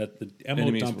report that the ammo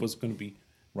Enemies dump were- was going to be,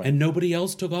 Right. and nobody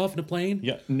else took off in a plane.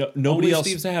 Yeah, nobody Only else.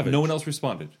 Steve Savage. No one else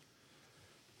responded.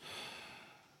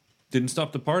 Didn't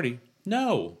stop the party.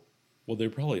 No. Well, they're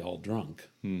probably all drunk.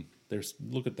 There's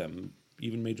look at them.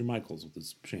 Even Major Michaels with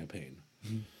his champagne.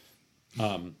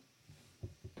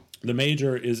 The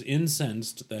major is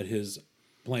incensed that his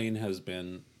plane has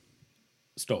been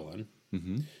stolen,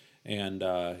 and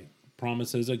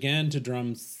promises again to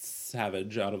drum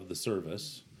Savage out of the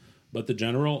service. But the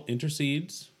general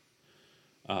intercedes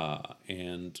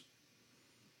and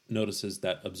notices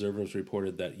that observers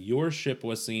reported that your ship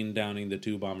was seen downing the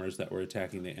 2 bombers that were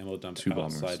attacking the ammo dump 2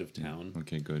 bombers. outside of town.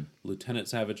 Okay, good. Lieutenant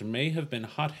Savage may have been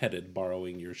hot-headed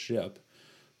borrowing your ship,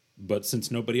 but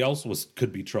since nobody else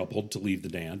could be troubled to leave the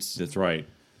dance, That's right.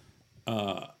 He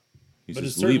but it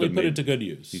says, certainly "Leave put it, it to good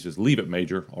use. He says, "Leave it,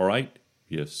 Major. All right."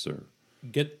 Yes, sir.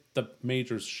 Get the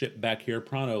major's ship back here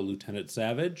pronto, Lieutenant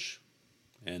Savage,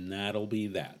 and that'll be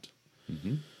that.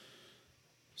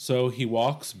 So he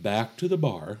walks back to the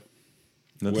bar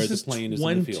Now, where this the is plane is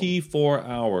in the field. 24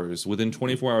 hours, within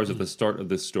 24 hours of the start of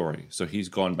this story. So he's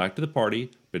gone back to the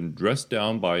party, been dressed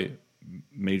down by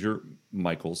Major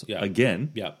Michaels Yeah.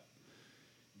 again, Yeah,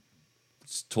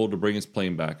 told to bring his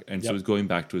plane back, and so Yep. he's going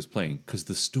back to his plane because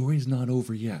the story's not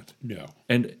over yet. no.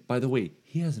 And by the way,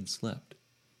 he hasn't slept.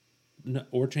 No,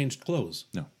 or changed clothes.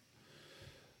 No.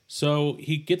 So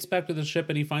he gets back to the ship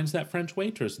and he finds that French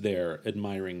waitress there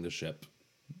admiring the ship,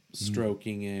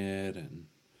 stroking it and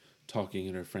talking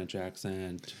in her French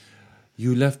accent.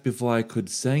 You left before I could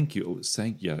thank you.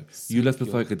 You left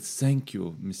before you. I could thank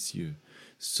you, monsieur.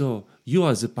 So, you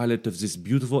are the pilot of this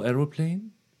beautiful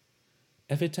aeroplane?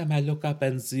 Every time I look up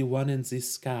and see one in the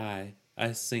sky,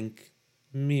 I think,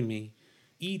 Mimi,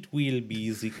 it will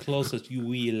be the closest you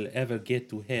will ever get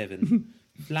to heaven.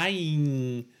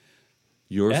 Flying.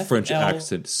 Your FL French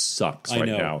accent sucks I right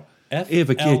know. now. FL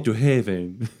Ever get to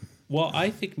heaven? Well, I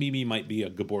think Mimi might be a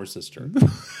Gabor sister.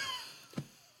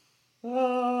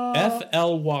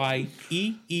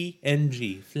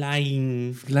 Flyeng,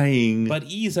 flying. Flying. But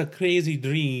he's a crazy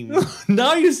dream.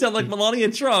 Now you sound like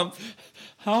Melania Trump.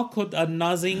 How could a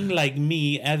nothing like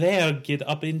me ever get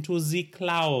up into the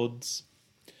clouds?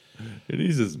 And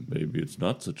he says, maybe it's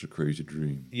not such a crazy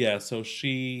dream. Yeah, so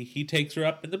he takes her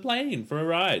up in the plane for a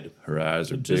ride. Her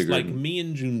eyes are Just bigger. like than- me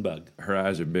and Junebug. Her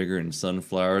eyes are bigger than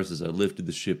sunflowers as I lifted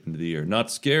the ship into the air.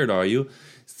 Not scared, are you?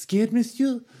 Scared,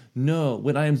 monsieur? No,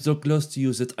 when I am so close to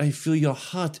you that I feel your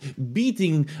heart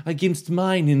beating against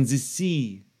mine in the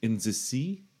sea. In the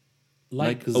sea?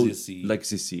 Like oh, the sea. Like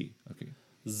the sea. Okay.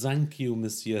 Thank you,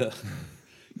 monsieur.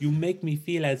 You make me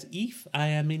feel as if I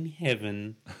am in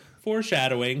heaven.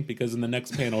 Foreshadowing, because in the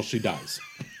next panel she dies.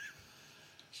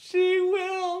 She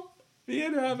will be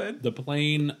in heaven. The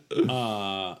plane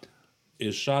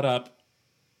is shot up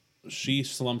she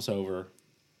slumps over,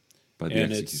 By the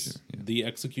and executioner. it's the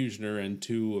executioner and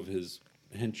two of his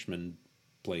henchmen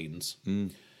planes.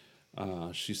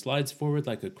 She slides forward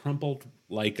like a crumpled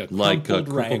Like a rag crippled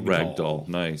rag doll. doll.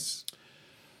 Nice.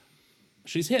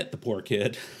 She's hit, the poor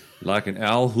kid. Like an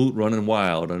owl hoot running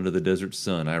wild under the desert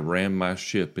sun, I rammed my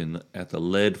ship in at the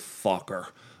lead Fokker,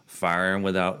 firing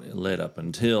without let up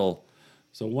until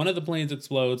So one of the planes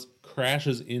explodes,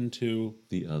 crashes into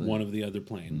The other. one of the other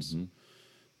planes.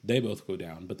 They both go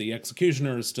down, but the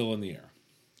executioner is still in the air.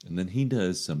 and then he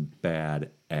does some bad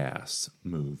ass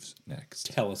moves next.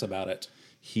 Tell us about it.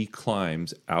 He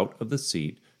climbs out of the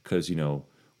seat because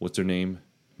what's her name,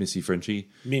 Missy Frenchie.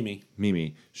 Mimi.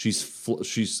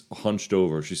 She's hunched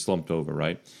over. She's slumped over,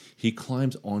 right? He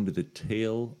climbs onto the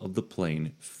tail of the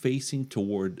plane, facing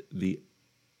toward the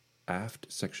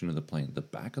aft section of the plane, the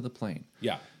back of the plane.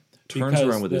 Yeah. Turns Because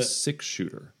around with the- his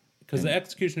 6-shooter. Because the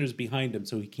executioner is behind him,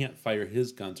 so he can't fire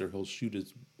his guns or he'll shoot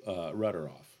his rudder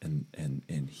off.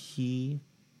 And he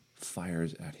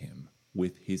fires at him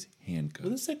with his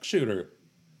handgun. With a 6-shooter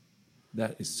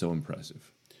That is so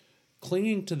impressive.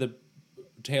 clinging to the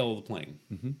tail of the plane.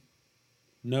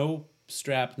 No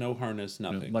strap, no harness,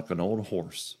 nothing. Like an old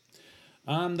horse.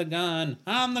 I'm the gun,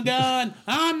 I'm the gun,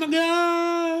 I'm the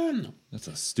gun! That's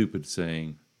a stupid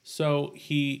saying. So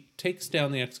he takes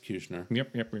down the executioner,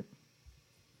 Yep.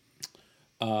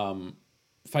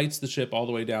 fights the ship all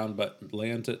the way down, but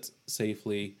lands it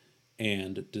safely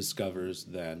and discovers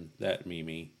then that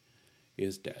Mimi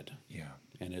is dead. Yeah.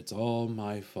 And it's all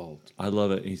my fault. I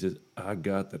love it. He says, I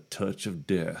got the touch of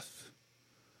death.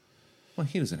 Well,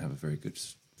 he doesn't have a very good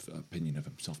opinion of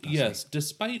himself, does Yes,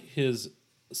 despite his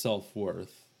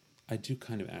self-worth, I do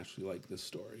kind of actually like this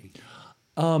story.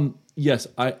 he? Yes,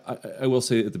 I will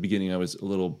say at the beginning I was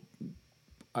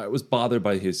bothered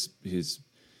by his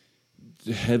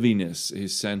heaviness,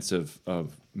 his sense of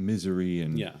misery,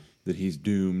 and Yeah. that he's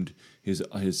doomed, his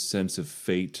sense of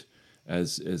fate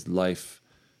as life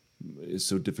is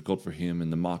so difficult for him,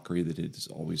 and the mockery that is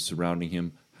always surrounding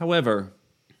him. However,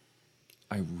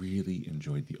 I really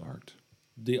enjoyed the art.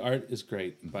 The art is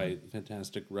great by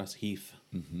fantastic Russ Heath.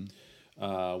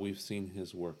 We've seen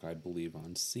his work, I believe,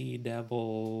 on Sea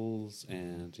Devils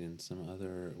and in some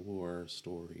other war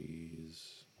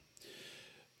stories.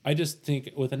 I just think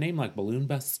with a name like Balloon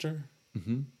Buster, I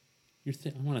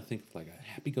want to think of like a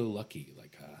happy-go-lucky,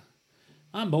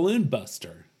 I'm Balloon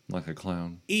Buster. Like a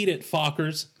clown. Eat it,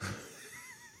 Fockers.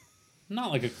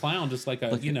 Not like a clown, just like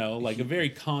a very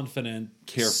confident,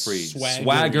 Carefree. swagger.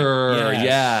 Swagger, Yes.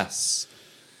 yes.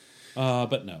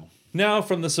 But no. Now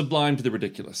from the sublime to the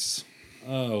ridiculous.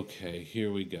 Okay,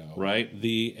 here we go. Right.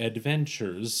 The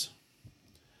Adventures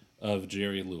of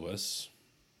Jerry Lewis.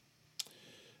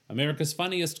 America's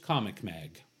funniest comic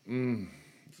mag. Can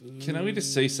I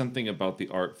just say something about the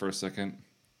art for a second?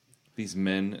 These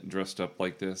men dressed up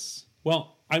like this.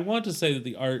 Well, I want to say that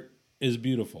the art is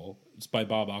beautiful. It's by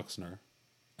Bob Oxner.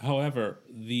 However,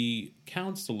 the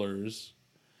counselors,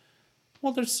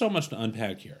 well, there's so much to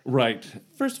unpack here. Right.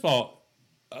 First of all,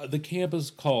 the camp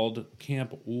is called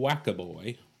Camp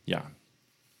Wackaboy. Yeah.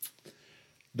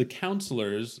 The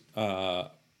counselors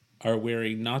are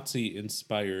wearing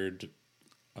Nazi-inspired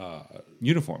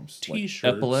Uniforms. T-shirts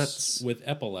Like epaulets. with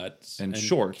epaulets and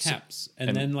shorts. caps,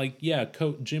 and And-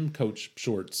 then gym coach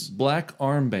shorts. Black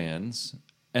armbands.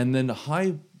 And then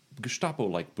high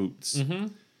Gestapo-like boots. Mm-hmm.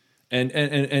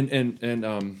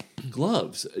 And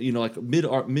gloves. Like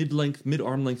mid-arm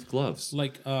length gloves.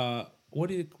 Like what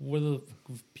are the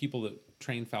people that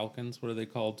train falcons? What are they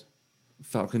called?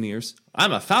 Falconeers.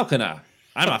 I'm a falconer.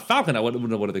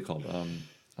 What are they called?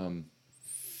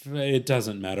 It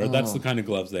doesn't matter. That's the kind of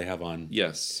gloves they have on.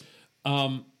 Yes.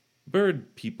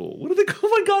 Bird people. What are they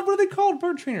called? Oh my God, what are they called?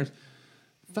 Bird trainers.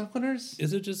 Falconers?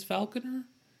 Is it just falconer?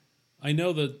 I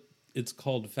know that it's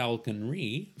called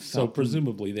falconry, so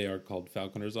presumably they are called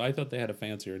falconers. I thought they had a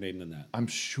fancier name than that. I'm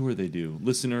sure they do.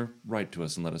 Listener, write to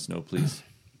us and let us know, please.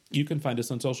 You can find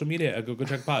us on social media at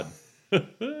GoGoCheckPod.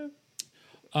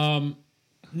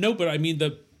 No, but I mean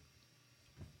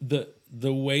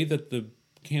the way that the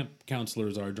camp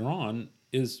counselors are drawn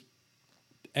is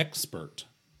expert.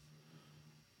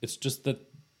 It's just that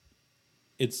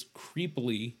it's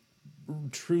creepily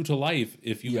true to life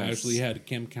if you Yes. actually had a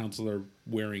camp counselor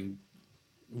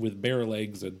with bare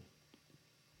legs and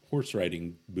horse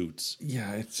riding boots.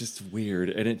 Yeah, it's just weird.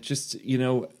 And it just,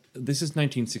 this is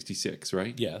 1966,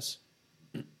 right? Yes.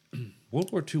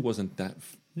 World War II wasn't that.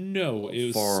 No, it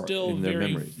was Far still in their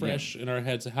very memory, fresh in our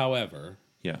heads. However,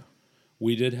 Yeah.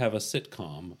 we did have a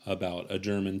sitcom about a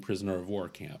German prisoner of war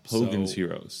camp. Hogan's so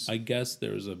Heroes. I guess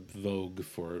there's a vogue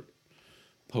for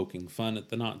poking fun at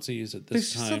the Nazis at There's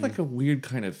this just time. like a weird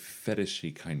kind of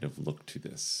fetishy kind of look to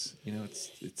this. You know,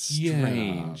 it's Yeah.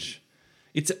 strange.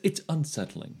 It's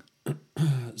unsettling.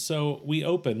 So we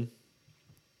open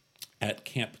at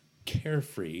Camp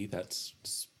Carefree. That's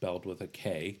spelled with a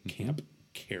K. Camp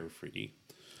Carefree.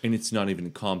 And it's not even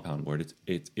a compound word.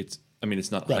 It's I mean,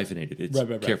 it's not Right. hyphenated. It's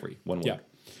Right. Carefree, one word. Yeah.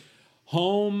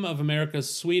 Home of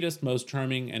America's sweetest, most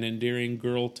charming, and endearing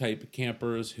girl-type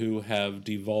campers who have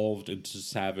devolved into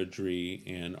savagery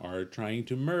and are trying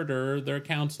to murder their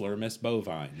counselor, Miss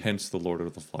Bovine. Hence the Lord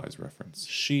of the Flies reference.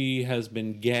 She has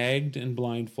been gagged and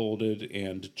blindfolded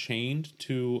and chained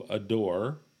to a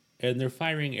door, and they're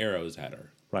firing arrows at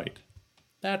her. Right.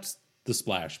 That's the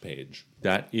splash page.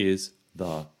 That is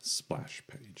the splash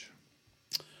page.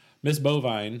 Miss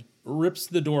Bovine rips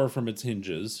the door from its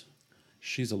hinges.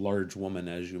 She's a large woman,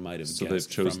 as you might have So guessed.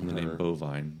 they've chosen from the name her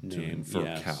bovine to name, infer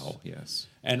yes. cow. Yes.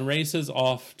 and races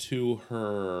off to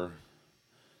her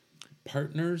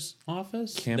partner's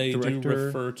office. Camp they do director?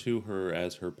 refer to her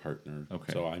as her partner.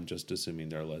 Okay. So I'm just assuming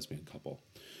they're a lesbian couple.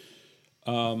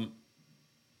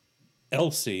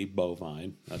 Elsie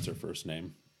Bovine, that's her first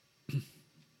name.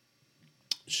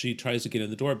 She tries to get in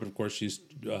the door, but of course she's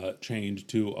chained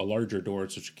to a larger door,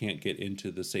 so she can't get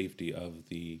into the safety of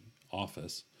the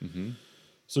office. Mm-hmm.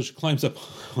 So she climbs up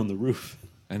on the roof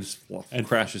And just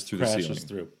crashes through the ceiling.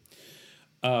 through.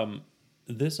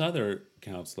 This other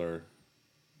counselor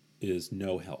is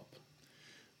no help.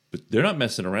 But they're not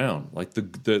messing around. Like the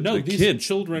These kids,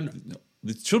 children.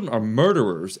 the children are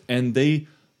murderers, and they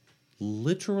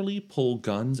literally pull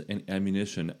guns and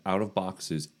ammunition out of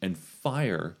boxes and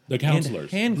fire The counselors.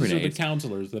 hand These grenades. are the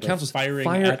counselors that Counselors are firing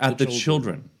fire at the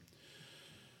children.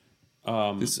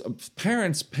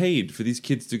 Parents paid for these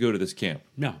kids to go to this camp.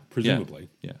 No, presumably.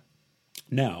 Yeah.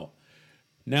 Now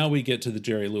we get to the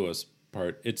Jerry Lewis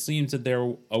part. It seems that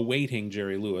they're awaiting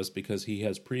Jerry Lewis because he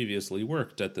has previously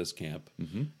worked at this camp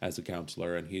as a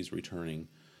counselor, and he's returning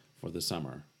for the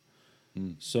summer.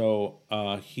 So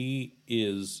he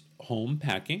is home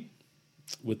packing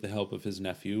with the help of his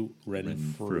nephew,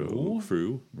 Renfrew.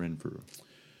 Renfrew.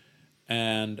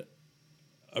 And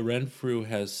Renfrew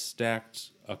has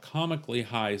stacked a comically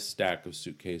high stack of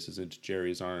suitcases into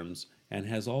Jerry's arms and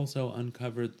has also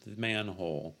uncovered the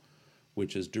manhole,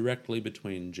 which is directly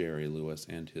between Jerry Lewis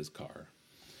and his car.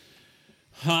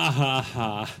 Ha ha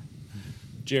ha.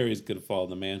 Jerry's going to fall in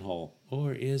the manhole.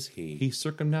 Or is he? He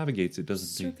circumnavigates it,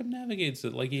 doesn't he? Circumnavigates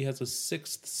it like he has a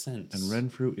sixth sense. And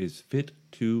Renfrew is fit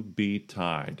to be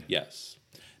tied. Yes.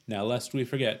 Now, lest we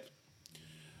forget,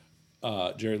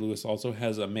 Jerry Lewis also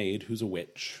has a maid who's a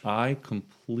witch. I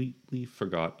completely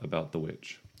forgot about the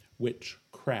witch.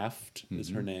 Witchcraft is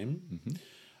her name.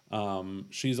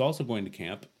 She's also going to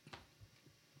camp.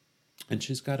 And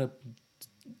she's got a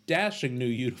dashing new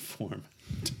uniform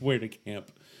to wear to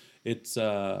camp. It's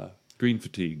Green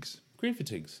fatigues. green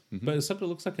fatigues, but except it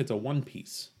looks like it's a one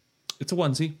piece. It's a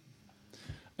onesie.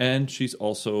 And she's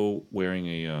also wearing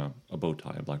a bow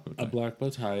tie, a black bow tie. A black bow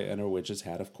tie and her witch's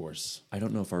hat, of course. I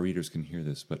don't know if our readers can hear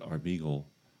this, but our beagle,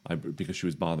 because she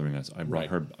was bothering us, I brought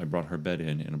her bed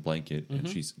in a blanket, and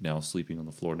she's now sleeping on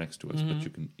the floor next to us. But you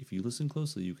can, if you listen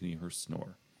closely, you can hear her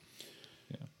snore.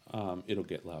 It'll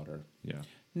get louder. Yeah.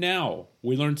 Now,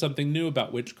 we learned something new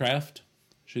about witchcraft.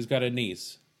 She's got a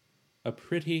niece. A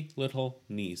pretty little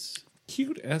niece.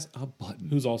 Cute as a button.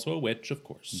 Who's also a witch, of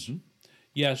course.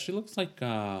 Yeah, she looks like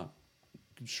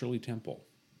Shirley Temple.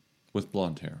 With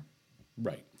blonde hair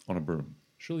Right. on a broom.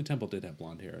 Shirley Temple did have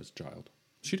blonde hair as a child.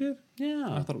 She did?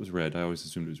 Yeah. I thought it was red. I always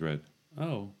assumed it was red.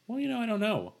 Oh. Well, I don't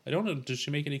know. I don't know. Did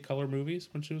she make any color movies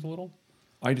when she was little?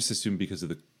 I just assumed because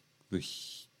of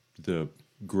the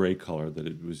gray color that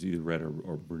it was either red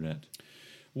or brunette.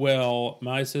 Well,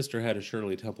 my sister had a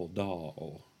Shirley Temple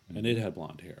doll, and it had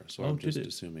blonde hair, so I'm did just it?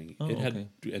 assuming. Oh, it had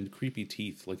and creepy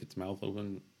teeth, like its mouth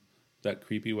open that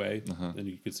creepy way, and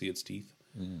you could see its teeth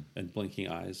and blinking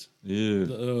eyes. Ew.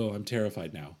 Oh, I'm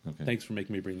terrified now. Okay. Thanks for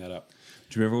making me bring that up.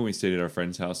 Do you remember when we stayed at our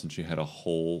friend's house and she had a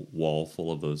whole wall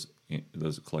full of those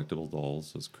collectible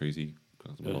dolls, those crazy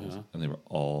collectible dolls, and they were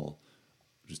all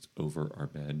just over our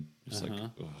bed, just like, it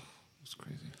was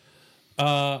crazy.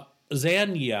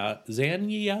 Zania.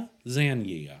 Zania.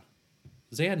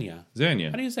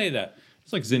 How do you say that?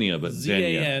 It's like Zinnia, but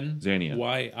Zania. Zania.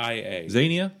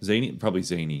 Zania? Zany? Probably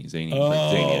Zany. Zany. Oh,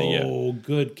 Zania,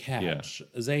 good catch.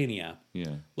 Zania.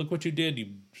 yeah. Look what you did, you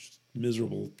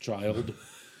miserable child.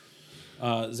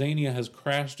 Zania has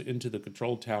crashed into the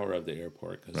control tower of the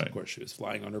airport because, of course, she was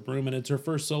flying on her broom, and it's her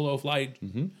first solo flight.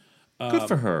 Good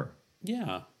for her.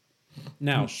 Yeah.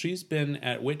 Now, she's been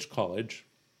at witch college,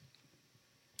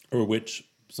 or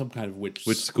some kind of witch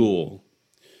Which school?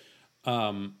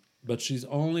 But she's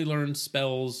only learned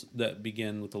spells that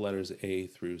begin with the letters A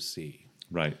through C.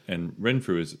 Right. And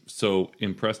Renfrew is so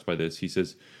impressed by this. He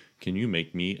says, "Can you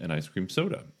make me an ice cream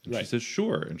soda?" And she Right. says,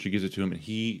 "Sure." And she gives it to him, and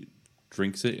he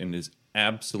drinks it and is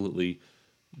absolutely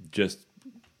just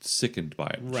sickened by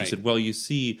it. Right. She said, "Well, you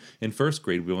see, in first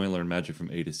grade, we only learned magic from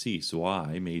A to C, so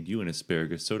I made you an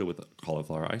asparagus soda with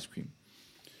cauliflower ice cream."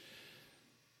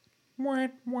 Now,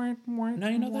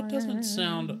 that doesn't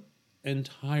sound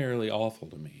entirely awful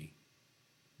to me.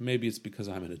 Maybe it's because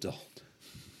I'm an adult.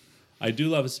 I do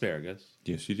love asparagus.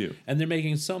 Yes, you do. And they're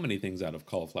making so many things out of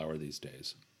cauliflower these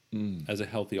days as a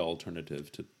healthy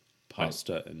alternative to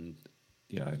pasta and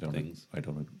Yeah, I don't. Things. I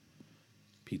don't.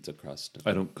 pizza crust.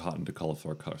 I don't cotton to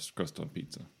cauliflower crust on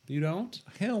pizza. You don't?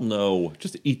 Hell no!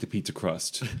 Just eat the pizza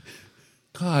crust.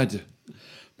 God,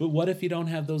 But what if you don't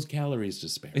have those calories to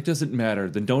spare? it doesn't matter.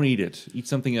 Then don't eat it. Eat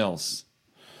something else.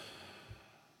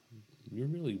 You're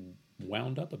really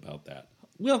wound up about that.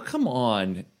 Well, come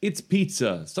on. It's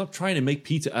pizza. Stop trying to make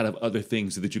pizza out of other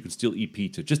things so that you can still eat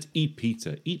pizza. Just eat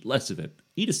pizza. Eat less of it.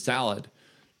 Eat a salad.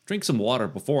 Drink some water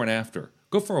before and after.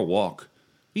 Go for a walk.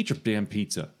 Eat your damn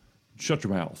pizza. Shut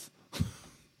your mouth.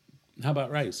 How about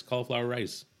rice? Cauliflower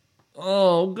rice.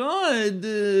 Oh, God.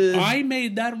 I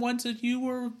made that once and you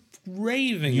were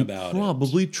raving You about it.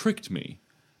 probably tricked me.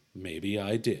 Maybe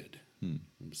I did.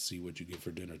 Let's see what you get for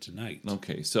dinner tonight.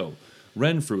 Okay, so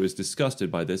Renfrew is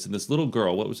disgusted by this, and this little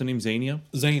girl, what was her name, Xania?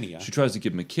 Xania. She tries to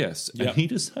give him a kiss, and Yep. he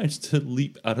decides to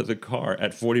leap out of the car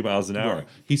at 40 miles an hour. Right.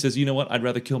 He says, "You know what? I'd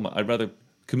rather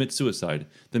commit suicide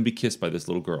than be kissed by this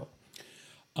little girl."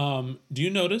 Do you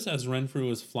notice as Renfrew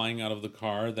is flying out of the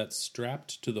car that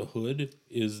strapped to the hood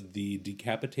is the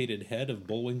decapitated head of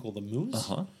Bullwinkle the Moose?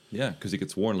 Huh? Yeah, because it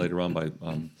gets worn later on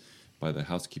by the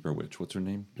housekeeper witch. What's her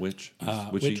name? Witchy?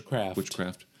 Witchcraft.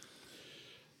 Witchcraft.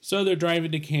 So they're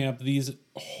driving to camp. These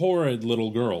horrid little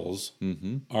girls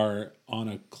are on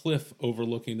a cliff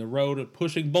overlooking the road,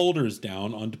 pushing boulders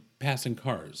down onto passing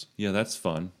cars. Yeah, that's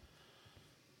fun.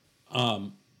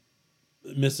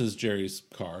 Mrs. Jerry's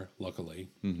car, luckily.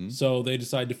 So they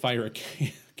decide to fire a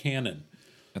cannon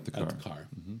At the at the car.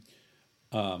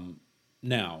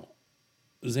 Now,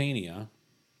 Xania,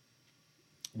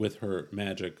 with her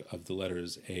magic of the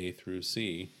letters A through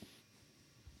C,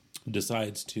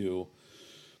 decides to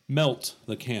melt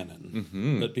the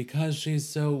cannon. But because she's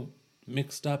so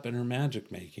mixed up in her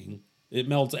magic making, it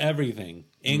melts everything,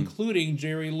 including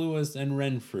Jerry Lewis and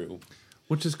Renfrew.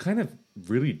 Which is kind of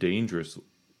really dangerous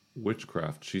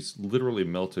witchcraft. She's literally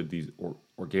melted these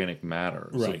organic matter.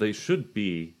 So Right. they should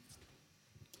be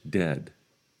dead.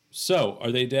 So,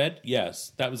 are they dead?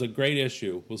 Yes. That was a great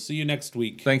issue. We'll see you next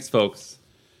week. Thanks, folks.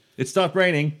 It stopped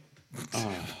raining.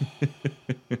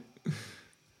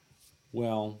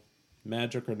 Well,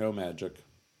 magic or no magic,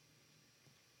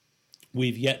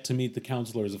 we've yet to meet the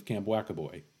counselors of Camp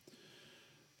Wackaboy,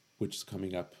 which is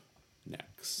coming up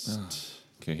next.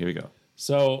 Okay, here we go.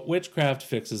 So, witchcraft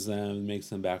fixes them and makes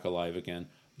them back alive again.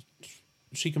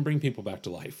 She can bring people back to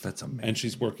life. That's amazing. And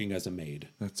she's working as a maid.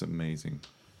 That's amazing.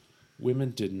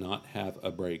 Women did not have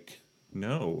a break.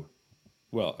 No.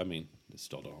 Well, I mean, they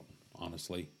still don't,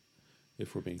 honestly,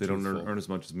 if we're being They don't truthful. earn as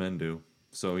much as men do.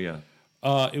 So, yeah.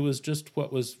 It was just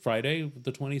what was Friday,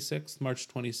 the 26th, March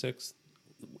 26th,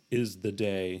 is the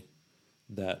day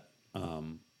that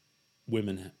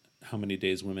women, how many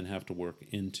days women have to work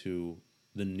into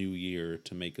the new year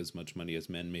to make as much money as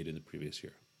men made in the previous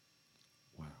year.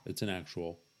 Wow. It's an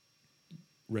actual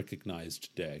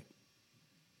recognized day.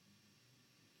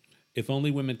 If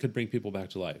only women could bring people back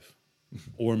to life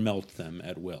or melt them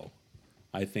at will,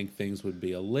 I think things would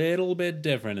be a little bit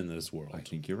different in this world. I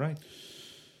think you're right.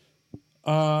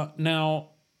 Now,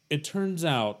 it turns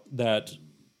out that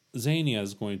Xania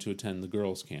is going to attend the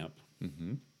girls' camp.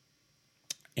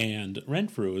 And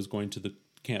Renfrew is going to the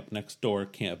camp next door,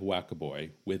 Camp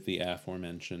Wackaboy, with the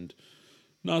aforementioned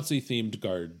Nazi-themed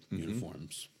guard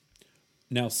uniforms.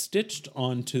 Now, stitched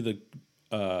onto the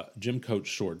gym coat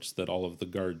shorts that all of the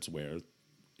guards wear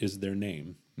is their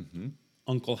name.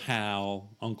 Uncle Hal,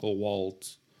 Uncle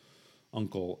Walt,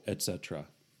 Uncle, etc.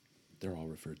 They're all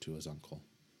referred to as Uncle.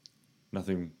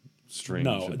 Nothing strange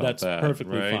No, about that's that,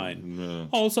 perfectly right? fine. No.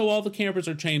 Also, all the campers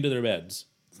are chained to their beds.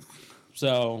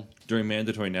 So, During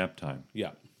mandatory nap time.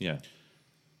 yeah. Yeah.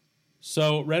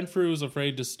 So, Renfrew is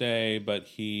afraid to stay, but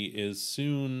he is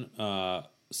soon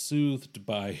soothed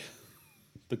by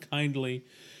the kindly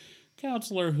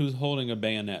counselor who's holding a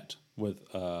bayonet with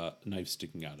a knife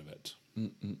sticking out of it.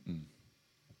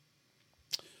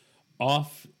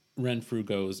 Off Renfrew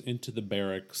goes into the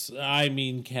barracks,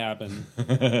 cabin,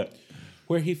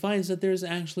 where he finds that there's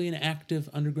actually an active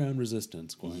underground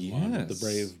resistance going on with the Yes.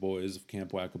 brave boys of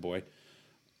Camp Wackaboy.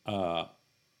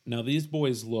 Now, these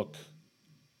boys look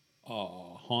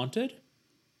haunted,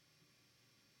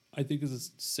 I think is a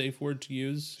safe word to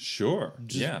use. Sure.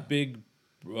 Just big,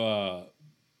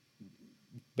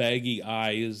 baggy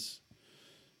eyes,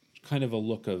 kind of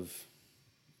a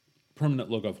permanent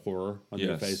look of horror on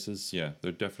their faces. Yeah,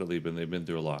 they've been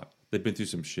through a lot. They've been through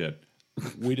some shit.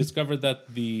 We discovered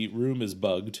that the room is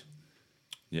bugged.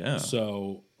 Yeah.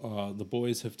 So the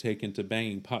boys have taken to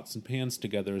banging pots and pans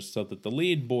together so that the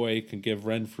lead boy can give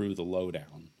Renfrew the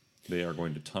lowdown. They are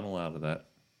going to tunnel out of that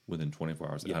within 24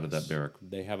 hours, out of that barrack.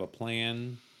 They have a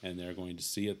plan, and they're going to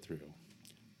see it through.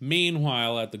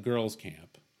 Meanwhile, at the girls'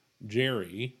 camp,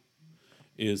 Jerry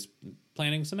is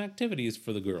planning some activities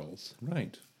for the girls.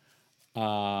 Right.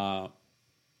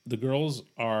 The girls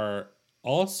are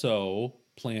also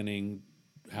planning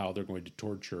how they're going to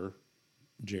torture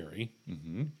Jerry.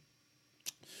 Mm-hmm.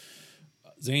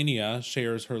 Xania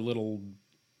shares her little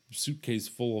suitcase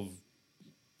full of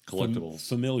Collectibles.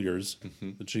 familiars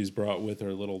that she's brought with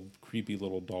her, little creepy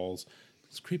little dolls.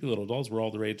 Those creepy little dolls were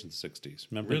all the rage in the 60s.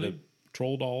 Remember Really? the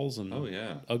troll dolls and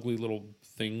ugly little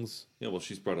things? Yeah, well,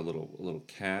 she's brought a little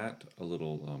cat,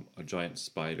 a giant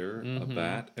spider, a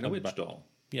bat, and a witch doll.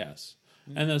 Yes.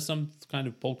 And there's some kind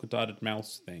of polka dotted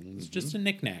mouse thing. It's just a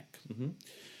knick-knack.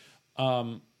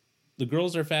 The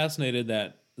girls are fascinated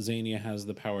that Xania has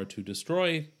the power to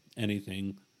destroy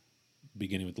anything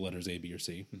beginning with the letters A, B, or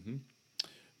C.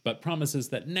 But promises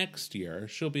that next year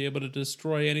she'll be able to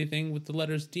destroy anything with the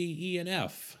letters D, E, and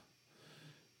F.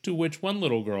 To which one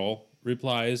little girl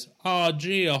replies, "Aw,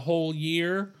 gee, a whole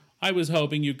year? I was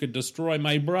hoping you could destroy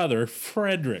my brother,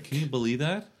 Frederick." Can you believe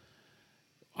that?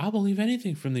 I'll believe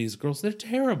anything from these girls. They're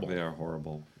terrible. They are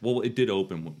horrible. Well, it did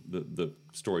open. The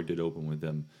story did open with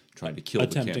them trying to kill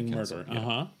Attempting the camp murder.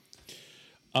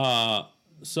 counselor.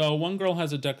 So one girl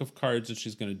has a deck of cards and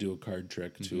she's going to do a card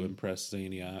trick to impress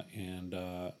Xania, and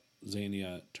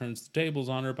Xania turns the tables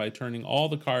on her by turning all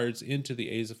the cards into the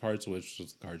Ace of Hearts, which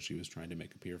was the card she was trying to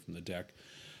make appear from the deck.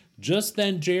 Just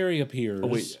then Jerry appears. Oh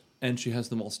wait, and she has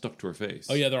them all stuck to her face.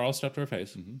 Oh yeah, they're all stuck to her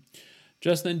face.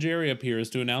 Just then Jerry appears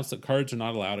to announce that cards are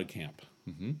not allowed at camp.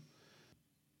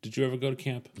 Did you ever go to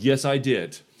camp? Yes, I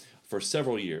did. For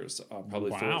several years,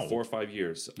 probably Wow. 4 or 5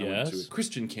 years. I Yes. went to a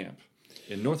Christian camp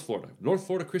in North Florida. North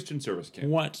Florida Christian Service Camp.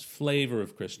 What flavor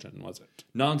of Christian was it?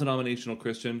 Non-denominational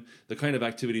Christian. The kind of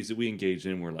activities that we engaged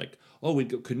in were like, we'd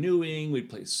go canoeing, we'd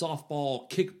play softball,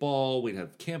 kickball, we'd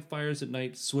have campfires at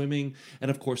night, swimming, and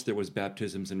of course there was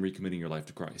baptisms and recommitting your life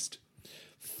to Christ.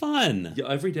 Fun. Yeah,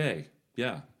 every day.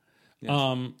 Yeah.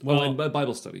 Well, And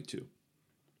Bible study too.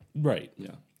 right.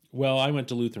 Yeah. Well, I went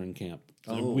to Lutheran camp.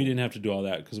 So Oh. we didn't have to do all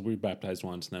that because we were baptized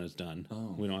once and then it's done.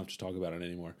 We don't have to talk about it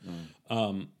anymore.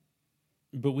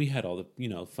 But we had all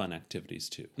the fun activities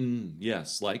too.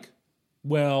 Yes, like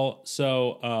Well,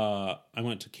 so I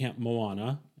went to Camp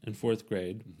Moana in 4th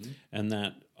grade, and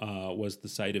that was the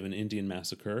site of an Indian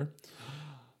massacre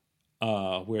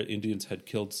where Indians had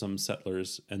killed some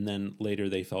settlers, and then later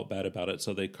they felt bad about it,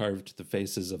 so they carved the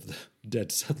faces of the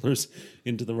dead settlers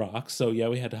into the rocks. So yeah,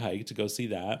 we had to hike to go see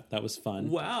that. That was fun.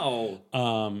 wow.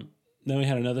 Then we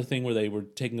had another thing where they were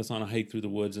taking us on a hike through the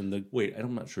woods, and Wait,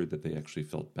 I'm not sure that they actually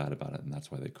felt bad about it, and that's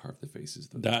why they carved the faces.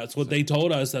 that's what they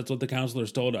told us. That's what the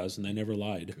counselors told us, and they never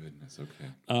lied. Goodness,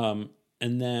 okay.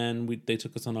 And then they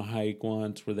took us on a hike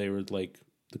once where they were like,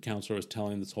 the counselor was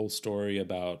telling this whole story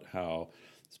about how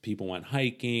people went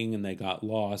hiking and they got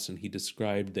lost, and he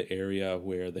described the area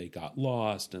where they got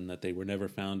lost and that they were never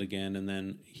found again. And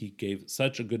then he gave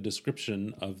such a good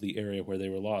description of the area where they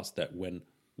were lost that when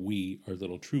our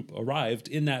little troop, arrived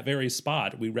in that very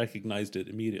spot, we recognized it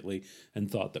immediately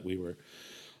and thought that we were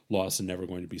lost and never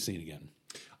going to be seen again.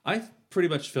 I pretty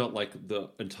much felt like the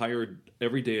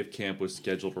every day of camp was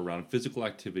scheduled around physical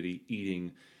activity,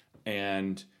 eating,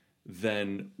 and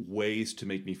then ways to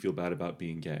make me feel bad about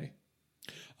being gay.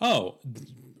 Oh,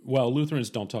 well,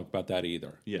 Lutherans don't talk about that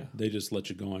either. Yeah. They just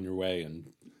let you go on your way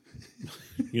and,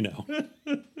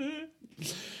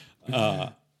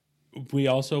 we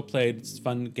also played this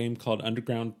fun game called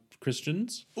Underground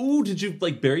Christians. Ooh, did you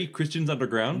bury Christians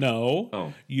underground? No.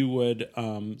 Oh. You would,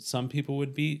 some people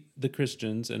would be the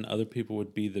Christians and other people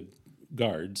would be the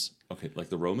guards. Okay, like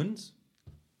the Romans?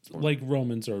 Like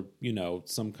Romans or,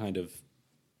 some kind of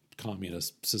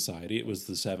communist society. It was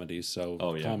the 70s, so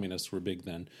communists were big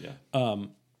then. Yeah.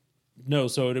 No,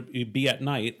 so it'd be at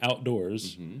night,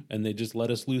 outdoors, and they just let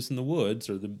us loose in the woods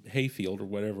or the hayfield or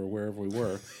wherever we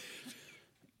were.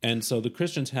 And so the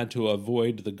Christians had to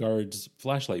avoid the guards'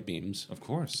 flashlight beams. Of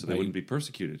course, so they Right. wouldn't be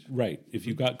persecuted. Right. If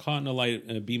you got caught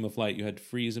in a beam of light, you had to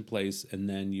freeze in place, and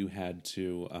then you had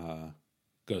to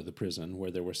go to the prison where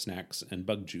there were snacks and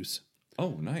bug juice.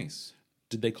 Oh, nice.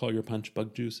 Did they call your punch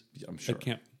bug juice? I'm sure. At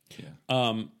camp?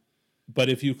 Yeah. But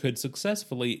if you could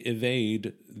successfully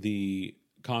evade the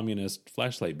communist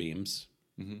flashlight beams,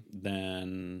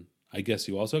 then I guess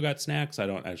you also got snacks. I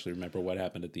don't actually remember what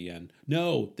happened at the end.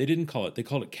 No, they didn't call it. They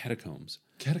called it catacombs.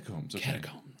 Catacombs. Okay.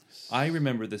 Catacombs. I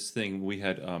remember this thing. We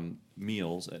had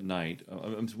meals at night.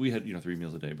 We had 3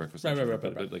 meals a day, breakfast, lunch, Right.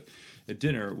 But like at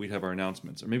dinner, we'd have our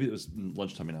announcements, or maybe it was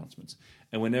lunchtime announcements.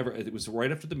 And whenever it was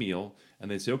right after the meal, and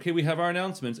they'd say, "Okay, we have our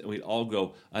announcements," and we'd all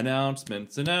go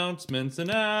announcements, announcements,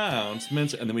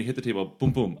 announcements, and then we hit the table.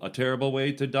 Boom, boom. A terrible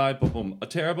way to die. Boom, boom. A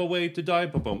terrible way to die.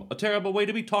 Boom, boom. A terrible way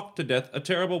to be talked to death. A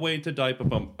terrible way to die. Boom,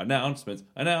 boom. Announcements,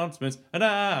 announcements,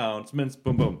 announcements.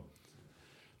 Boom, boom.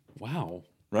 Wow.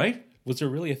 Right? Was there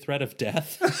really a threat of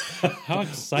death? How It was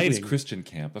exciting. Christian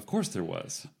camp. Of course there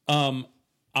was.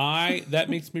 That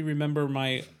makes me remember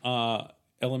my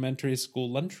elementary school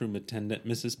lunchroom attendant,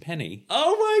 Mrs. Penny.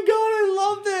 Oh my god,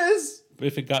 I love this!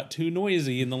 If it got too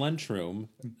noisy in the lunchroom,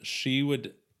 she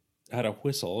would had a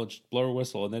whistle, and she'd blow her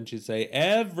whistle, and then she'd say,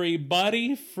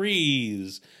 "Everybody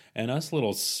freeze!" And us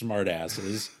little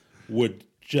smartasses would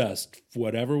just,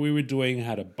 whatever we were doing,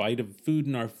 had a bite of food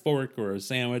in our fork or a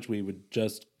sandwich, we would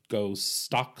just go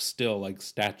stock still like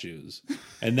statues.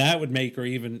 And that would make her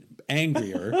even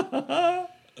angrier.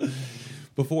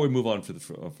 Before we move on,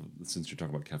 since you're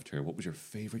talking about cafeteria, what was your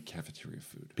favorite cafeteria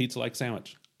food? Pizza-like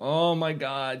sandwich. Oh my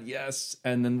god, yes!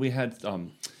 And then we had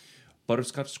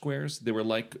butterscotch squares. They were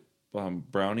like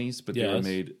brownies, but they were Yes.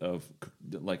 made of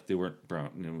like they weren't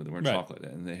brown, they weren't Right. chocolate,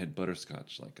 and they had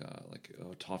butterscotch like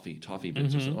toffee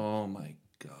bits. Or something. Oh my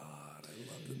god,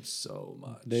 I love them so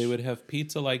much. They would have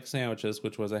pizza-like sandwiches,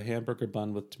 which was a hamburger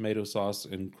bun with tomato sauce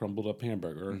and crumbled up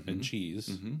hamburger and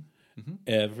cheese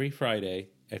every Friday,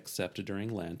 except during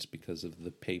Lent because of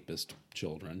the papist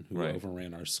children who Right.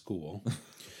 overran our school.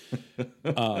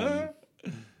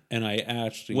 And I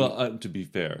actually... Well, to be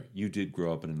fair, you did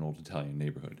grow up in an old Italian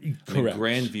neighborhood. Correct.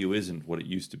 Grandview isn't what it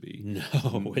used to be.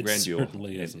 No, it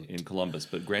certainly isn't. In Columbus,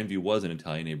 but Grandview was an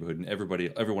Italian neighborhood, and every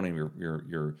one of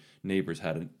your neighbors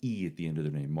had an E at the end of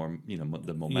their name.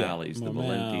 The Momalis, the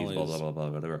Malentis, blah blah blah blah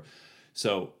whatever.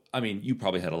 So, I mean, you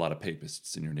probably had a lot of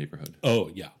papists in your neighborhood. Oh,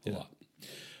 yeah, a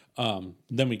lot.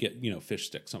 Then we get, fish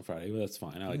sticks on Friday. Well, that's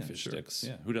fine. I like fish Sure. sticks.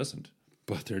 Yeah, who doesn't?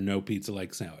 But they're no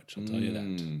pizza-like sandwich, I'll tell you that.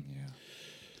 Yeah.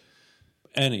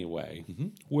 Anyway,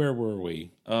 where were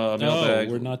we? Mailbag.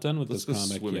 We're not done with Let's this go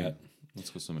comic swimming. yet. Let's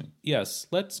go swimming. Yes,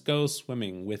 let's go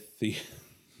swimming with the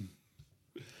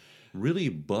Really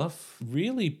buff?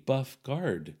 really buff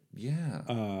guard.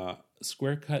 Yeah.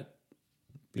 Square cut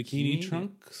bikini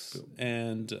trunks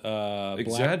and black.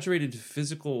 Exaggerated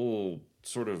physical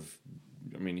sort of.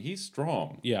 I mean, he's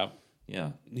strong. Yeah,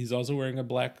 Yeah. he's also wearing a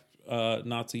black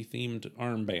Nazi themed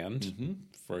armband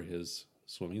for his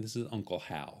swimming. This is Uncle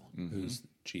Hal, who's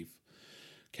chief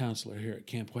counselor here at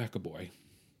Camp Wackaboy.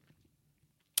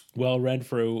 Well,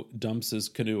 Renfrew dumps his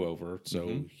canoe over,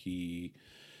 so he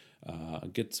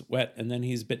gets wet, and then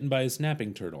he's bitten by a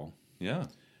snapping turtle. Yeah.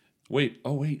 Wait.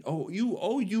 Oh, you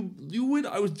would.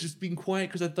 I was just being quiet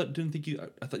because I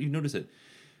thought you noticed it.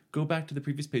 Go back to the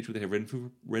previous page where they have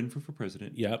Renfrew for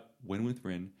president. Yep. When with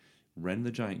Ren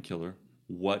the giant killer.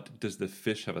 What does the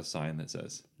fish have a sign that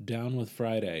says? Down with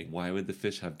Friday. Why would the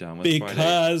fish have down with Friday?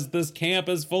 Because this camp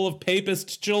is full of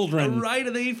papist children. Right,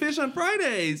 and they eat fish on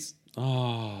Fridays.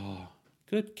 Oh,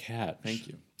 good catch. Thank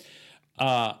you.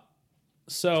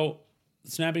 So,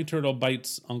 snapping turtle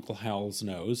bites Uncle Hal's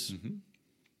nose.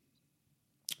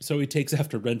 So he takes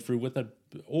after Renfrew with an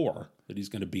oar that he's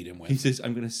going to beat him with. He says,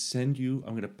 I'm going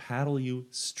to paddle you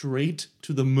straight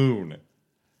to the moon.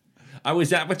 Oh, is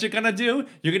that what you're going to do?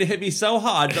 You're going to hit me so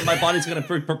hard that my body's going to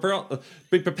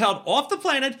be propelled off the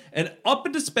planet and up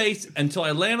into space until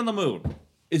I land on the moon.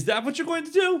 Is that what you're going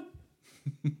to do?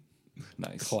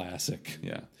 Nice. Classic.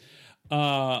 Yeah.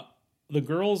 The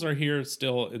girls are here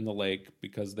still in the lake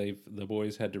because the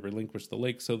boys had to relinquish the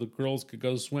lake so the girls could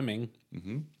go swimming.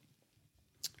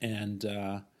 And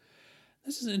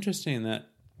this is interesting that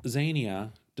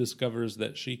Xania discovers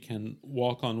that she can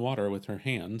walk on water with her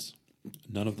hands.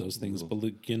 None of those things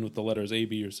begin with the letters A,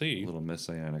 B, or C. A little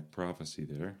messianic prophecy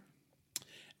there.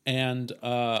 And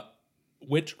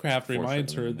witchcraft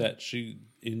reminds her that she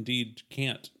indeed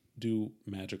can't do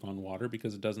magic on water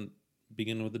because it doesn't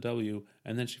begin with a W.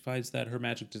 And then she finds that her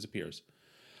magic disappears.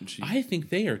 I think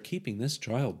they are keeping this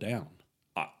child down.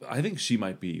 I think she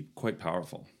might be quite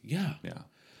powerful. Yeah. Yeah.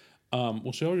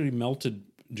 Well, she already melted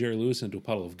Jerry Lewis into a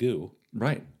puddle of goo.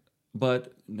 Right.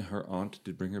 But her aunt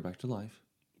did bring her back to life.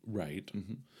 Right.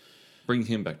 Mm-hmm. Bring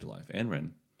him back to life. And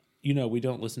Ren. You know, we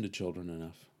don't listen to children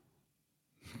enough.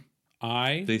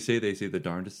 They say the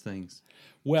darndest things.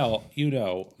 Well, you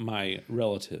know, my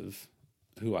relative,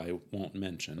 who I won't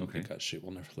mention because she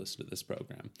will never listen to this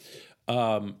program,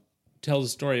 tells a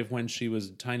story of when she was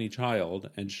a tiny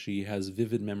child and she has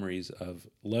vivid memories of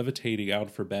levitating out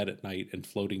for bed at night and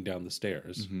floating down the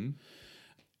stairs. Mm-hmm.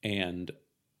 And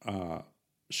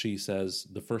she says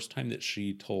the first time that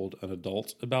she told an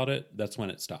adult about it, that's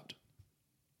when it stopped.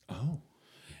 Oh.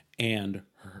 And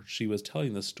she was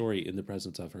telling the story in the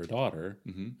presence of her daughter,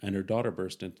 and her daughter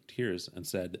burst into tears and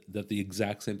said that the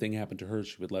exact same thing happened to her.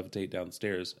 She would levitate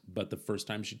downstairs, but the first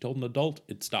time she told an adult,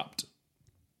 it stopped.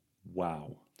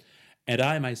 Wow. And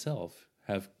I myself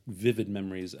have vivid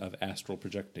memories of astral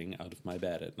projecting out of my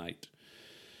bed at night.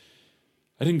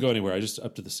 I didn't go anywhere. I just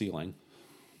up to the ceiling.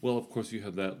 Well, of course, you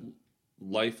have that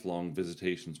lifelong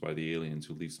visitations by the aliens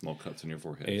who leave small cuts on your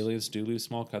forehead. Aliens do leave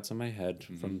small cuts on my head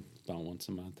from about once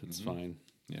a month. It's fine.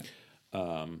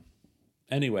 Yeah.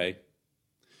 Anyway,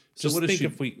 So just what think is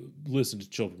if we listen to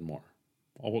children more,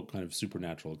 or what kind of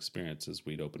supernatural experiences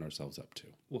we'd open ourselves up to.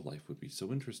 Well, life would be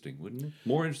so interesting, wouldn't it?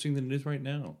 More interesting than it is right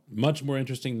now. Much more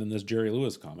interesting than this Jerry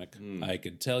Lewis comic. I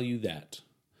could tell you that.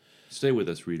 Stay with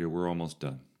us, reader. We're almost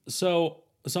done. So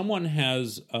someone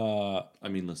has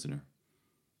Listener.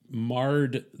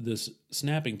 marred this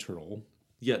snapping turtle.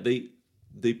 Yeah,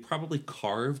 they probably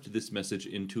carved this message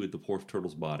into the poor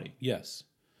turtle's body. Yes.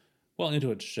 Well,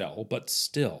 into its shell, but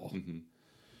still.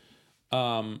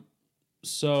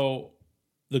 So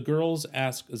the girls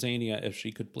ask Xania if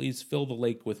she could please fill the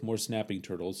lake with more snapping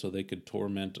turtles so they could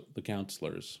torment the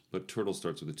counselors. But turtle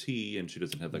starts with a T, and she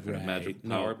doesn't have that kind of Right. magic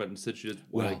No. power. But instead, she does.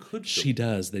 Well, she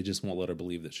does. They just won't let her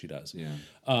believe that she does. Yeah.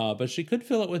 But she could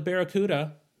fill it with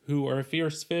barracuda, who are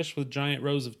fierce fish with giant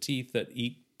rows of teeth that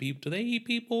eat people. Do they eat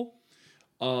people?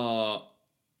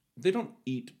 They don't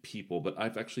eat people, but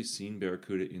I've actually seen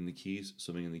barracuda in the Keys,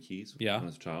 swimming in the Keys when I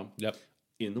was a child. Yep.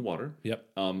 In the water. Yep.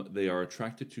 They are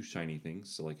attracted to shiny things.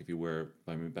 So, like if you wear,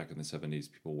 back in the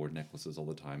 70s, people wore necklaces all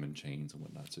the time and chains and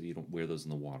whatnot. So you don't wear those in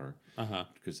the water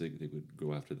because they would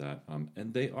go after that.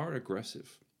 And they are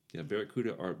aggressive. Yeah,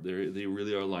 barracuda they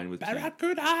really are aligned with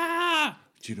Barracuda!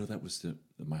 Do you know that was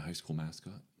my high school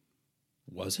mascot?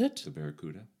 Was it? The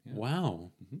barracuda. Yeah.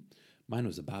 Wow. Mine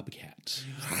was a bobcat.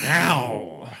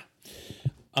 Ow!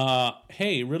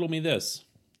 Hey, riddle me this.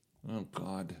 Oh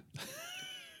God.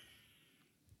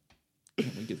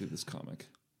 Let me get through this comic.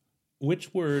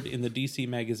 Which word in the DC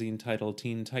magazine title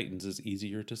Teen Titans is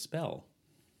easier to spell?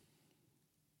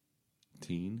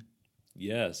 Teen?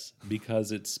 Yes,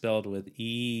 because it's spelled with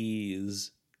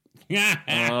ease. You get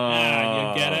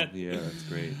it? Yeah, that's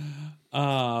great.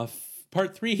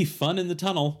 Part 3, fun in the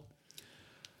tunnel.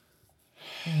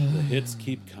 The hits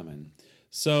keep coming.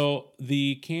 So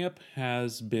the camp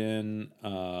has been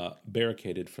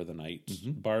barricaded for the night.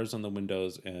 Bars on the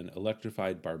windows and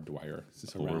electrified barbed wire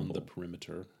around the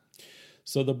perimeter.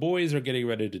 So the boys are getting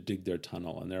ready to dig their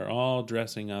tunnel, and they're all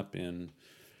dressing up in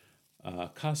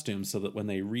costumes so that when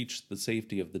they reach the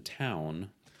safety of the town,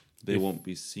 They won't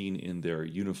be seen in their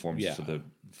uniforms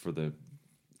for the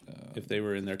if they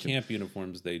were in their camp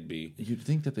uniforms, they'd be... You'd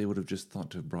think that they would have just thought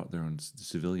to have brought their own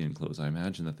civilian clothes. I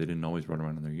imagine that they didn't always run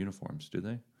around in their uniforms, did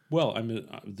they? Well, I mean,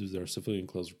 their civilian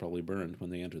clothes were probably burned when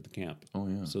they entered the camp. Oh,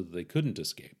 yeah. So that they couldn't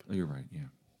escape. Oh, you're right, yeah.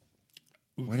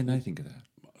 Why didn't I think of that?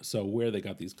 So where they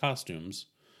got these costumes,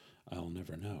 I'll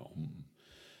never know.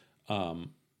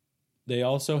 They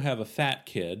also have a fat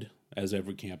kid, as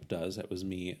every camp does. That was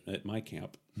me at my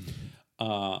camp.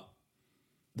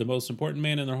 The most important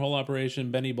man in their whole operation,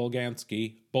 Benny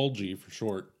Bolgansky, Bulgy for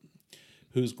short,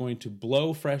 who's going to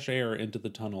blow fresh air into the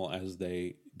tunnel as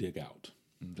they dig out.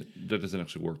 That doesn't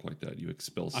actually work like that. You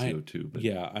expel CO2. But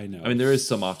Yeah, I know. I mean, there is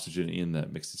some oxygen in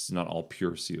that mix. It's not all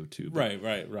pure CO2. But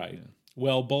Right. Yeah.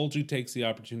 Well, Bulgy takes the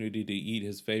opportunity to eat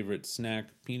his favorite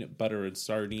snack, peanut butter and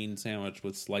sardine sandwich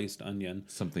with sliced onion.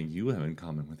 Something you have in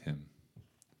common with him.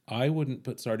 I wouldn't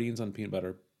put sardines on peanut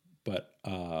butter, but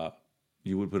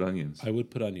You would put onions. I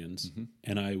would put onions,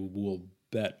 and I will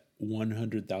bet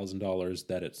 $100,000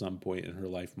 that at some point in her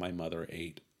life, my mother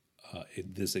ate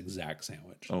this exact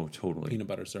sandwich. Oh, totally. Peanut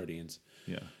butter sardines.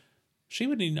 Yeah. She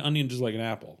would eat an onion just like an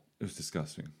apple. It was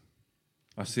disgusting.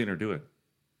 I've seen her do it.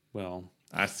 Well,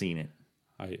 I've seen it.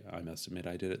 I must admit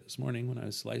I did it this morning when I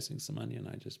was slicing some onion.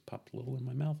 I just popped a little in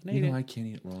my mouth and ate it. I can't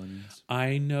eat raw onions.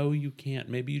 I know you can't.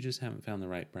 Maybe you just haven't found the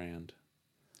right brand.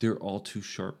 They're all too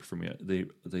sharp for me.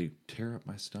 They tear up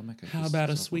my stomach. How about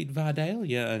a sweet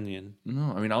Vidalia onion?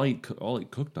 No, I mean I'll eat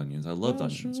cooked onions. I love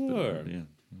onions. Sure. But, yeah.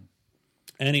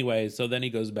 Anyway, so then he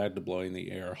goes back to blowing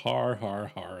the air. Har, har,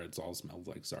 har. It all smells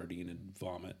like sardine and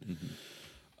vomit.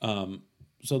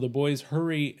 So the boys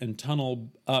hurry and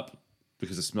tunnel up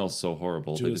Because it smells so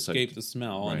horrible. to escape the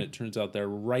smell, and right. it turns out they're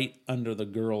right under the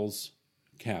girls'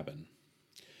 cabin.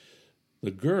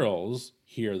 The girls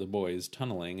hear the boys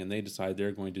tunneling, and they decide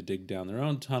they're going to dig down their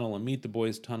own tunnel and meet the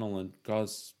boys' tunnel and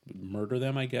murder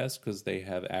them, I guess, because they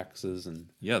have axes and...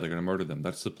 Yeah, they're going to murder them.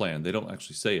 That's the plan. They don't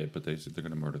actually say it, but they're going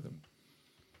to murder them.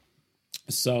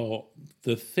 So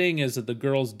the thing is that the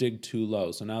girls dig too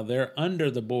low. So now they're under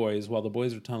the boys while the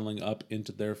boys are tunneling up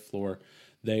into their floor.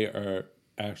 They are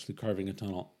actually carving a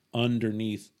tunnel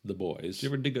underneath the boys. Did you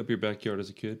ever dig up your backyard as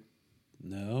a kid?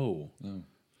 No.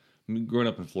 I mean, growing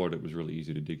up in Florida, it was really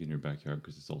easy to dig in your backyard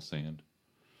because it's all sand.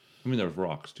 I mean, there's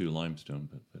rocks too, limestone.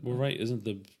 But Well, right. Isn't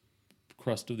the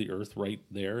crust of the earth right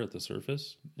there at the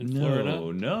surface in no,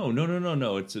 Florida?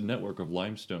 no. It's a network of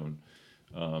limestone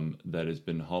that has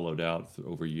been hollowed out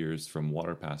over years from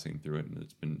water passing through it, and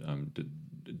it's been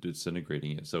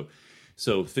disintegrating it.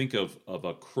 So think of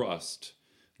a crust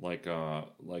like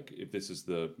if this is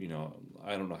the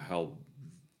I don't know how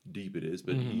deep it is,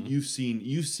 but you've seen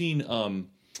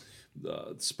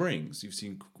springs. You've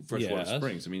seen freshwater Yes.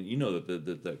 springs. I mean, you know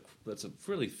that that's a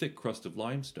fairly thick crust of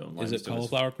limestone. Is it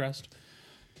cauliflower crust?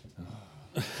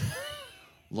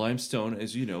 Limestone,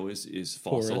 as you know, is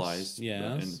fossilized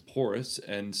yes. and porous,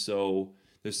 and so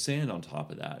there's sand on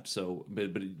top of that. So,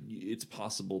 but it's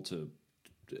possible to.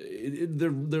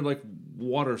 They're like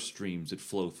water streams that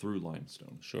flow through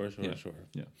limestone. Sure.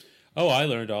 Yeah. Oh, I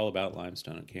learned all about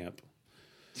limestone at camp.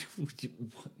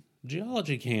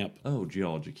 Geology camp. Oh,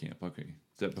 geology camp. Okay,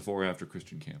 is that before or after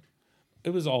Christian camp? It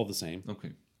was all the same.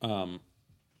 Okay.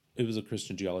 It was a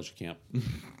Christian geology camp.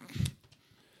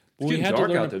 It's getting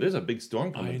dark out there. There's a big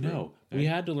storm coming. I know. We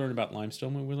had to learn about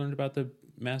limestone when we learned about the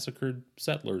massacred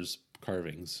settlers'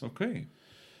 carvings. Okay.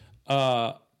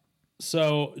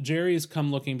 So Jerry's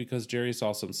come looking because Jerry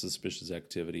saw some suspicious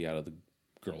activity out of the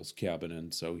girls' cabin,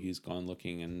 and so he's gone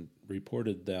looking and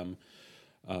reported them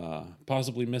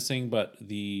possibly missing. But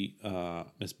the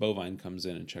Miss Bovine comes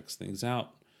in and checks things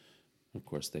out. Of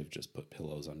course, they've just put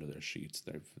pillows under their sheets.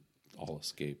 They've all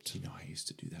escaped. You know, I used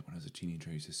to do that when I was a teenager.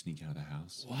 I used to sneak out of the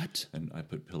house. What? And I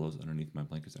put pillows underneath my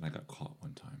blankets, and I got caught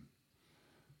one time.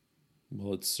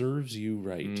 Well, it serves you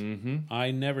right. Mm-hmm.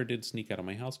 I never did sneak out of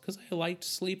my house because I liked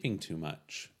sleeping too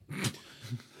much.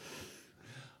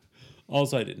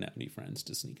 Also, I didn't have any friends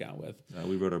to sneak out with.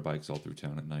 We rode our bikes all through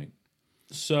town at night.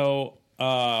 So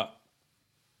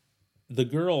the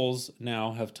girls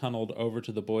now have tunneled over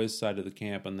to the boys' side of the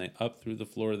camp, and they up through the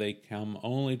floor they come,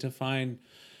 only to find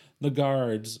the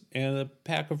guards and a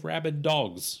pack of rabid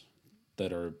dogs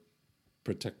that are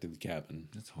protecting the cabin.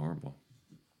 That's horrible.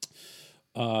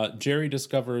 Jerry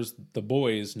discovers the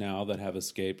boys now that have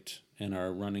escaped and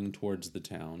are running towards the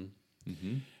town.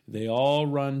 Mm-hmm. They all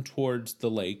run towards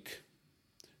the lake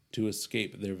to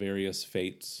escape their various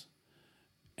fates,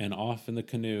 and off in the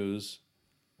canoes,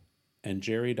 and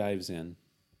Jerry dives in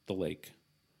the lake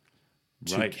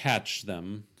to catch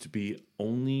them. To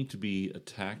be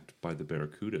attacked by the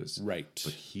barracudas. Right.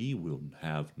 But he will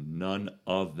have none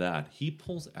of that. He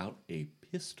pulls out a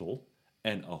pistol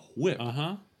and a whip.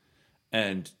 Uh-huh.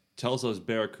 And tells those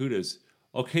barracudas,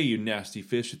 okay, you nasty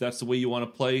fish, if that's the way you want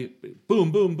to play,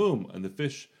 boom, boom, boom. And the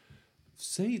fish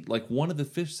one of the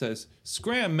fish says,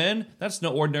 scram, men, that's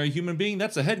no ordinary human being,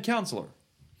 that's a head counselor.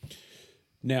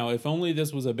 Now, if only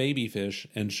this was a baby fish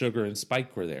and Sugar and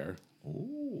Spike were there,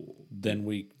 then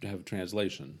we have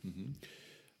translation.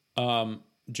 Mm-hmm.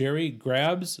 Jerry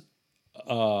grabs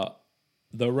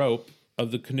the rope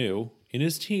of the canoe in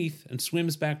his teeth and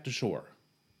swims back to shore.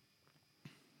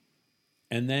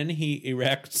 And then he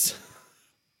erects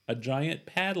a giant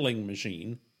paddling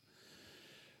machine,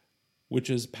 which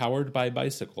is powered by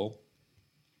bicycle,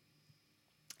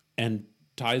 and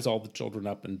ties all the children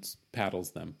up and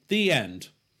paddles them. The end.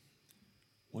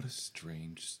 What a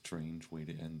strange, strange way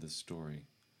to end this story.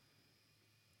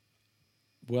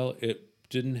 Well, it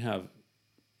didn't have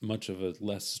much of a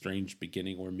less strange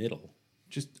beginning or middle.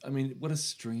 What a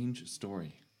strange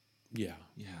story. Yeah.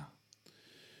 Yeah.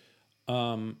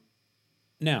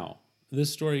 Now,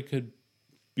 this story could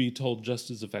be told just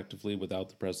as effectively without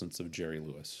the presence of Jerry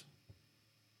Lewis,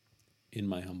 in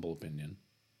my humble opinion.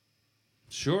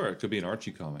 Sure, it could be an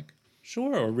Archie comic.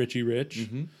 Sure, or Richie Rich.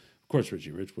 Mm-hmm. Of course, Richie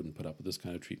Rich wouldn't put up with this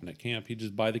kind of treatment at camp. He'd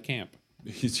just buy the camp.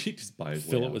 He'd just buy his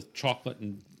Fill way it out. with chocolate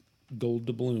and gold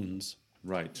doubloons.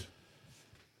 Right.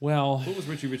 Well, What was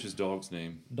Richie Rich's dog's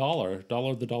name? Dollar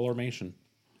the Dalmatian.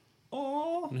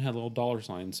 Oh, And it had little dollar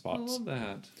sign I spots. love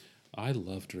that. I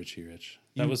loved Richie Rich.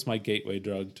 That was my gateway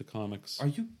drug to comics. Are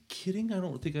you kidding? I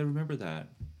don't think I remember that.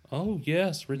 Oh,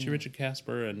 yes. Richie Rich and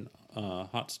Casper and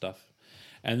Hot Stuff.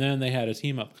 And then they had a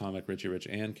team-up comic, Richie Rich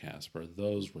and Casper.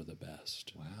 Those were the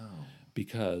best. Wow.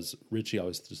 Because Richie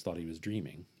always just thought he was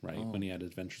dreaming, right? When he had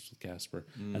adventures with Casper.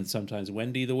 And sometimes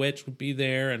Wendy the Witch would be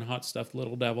there and Hot Stuff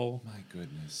Little Devil. My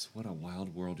goodness. What a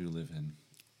wild world you live in.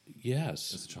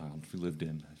 Yes. As a child, we lived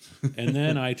in. And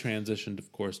then I transitioned,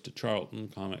 of course, to Charlton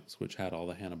Comics, which had all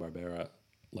the Hanna-Barbera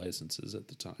licenses at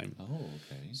the time. Oh,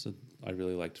 okay. So I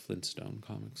really liked Flintstone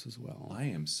comics as well. I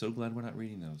am so glad we're not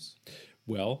reading those.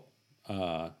 Well,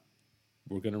 we're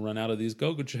going to run out of these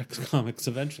Go-Go Checks comics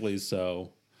eventually,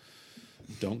 so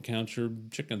don't count your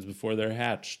chickens before they're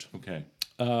hatched. Okay.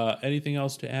 Anything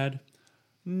else to add?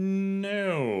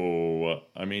 No.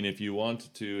 I mean, if you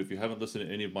haven't listened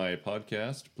to any of my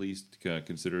podcasts, please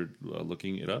consider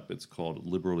looking it up. It's called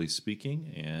Liberally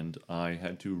Speaking, and I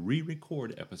had to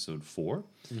re-record episode 4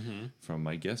 from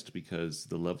my guest because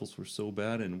the levels were so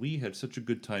bad, and we had such a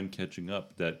good time catching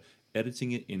up that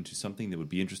editing it into something that would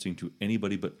be interesting to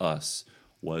anybody but us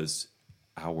was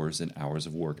hours and hours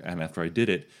of work. And after I did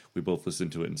it, we both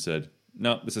listened to it and said,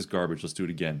 no, this is garbage, let's do it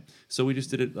again. So we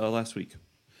just did it last week.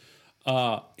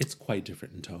 It's quite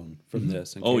different in tone from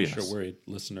this. In Oh, case yes. you're worried,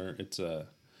 listener, it's a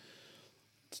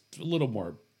little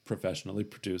more professionally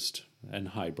produced and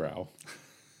highbrow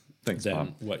Thanks, than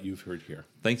Bob. what you've heard here.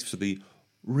 Thanks for the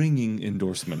ringing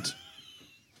endorsement.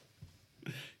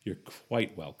 You're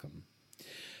quite welcome.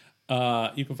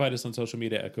 You can find us on social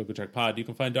media at Go-Go Check Pod. You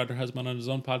can find Dr. Husband on his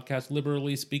own podcast,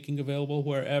 Liberally Speaking, available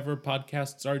wherever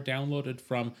podcasts are downloaded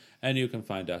from. And you can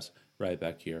find us right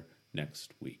back here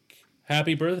next week.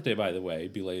 Happy birthday, by the way,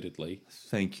 belatedly.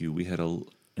 Thank you. We had an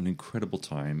incredible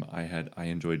time. I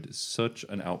enjoyed such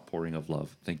an outpouring of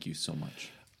love. Thank you so much.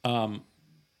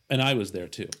 And I was there,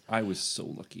 too. I was so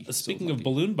lucky. Speaking so of lucky.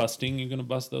 balloon busting, you're going to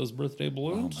bust those birthday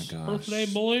balloons? Oh, my gosh. Birthday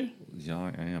boy? Yeah,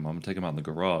 I am. I'm going to take them out in the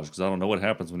garage because I don't know what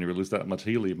happens when you release that much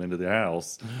helium into the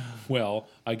house. Well,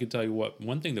 I could tell you what,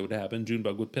 one thing that would happen,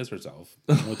 Junebug would piss herself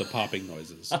with the popping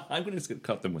noises. I'm going to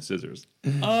cut them with scissors.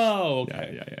 Oh,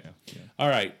 okay. Yeah. All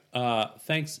right.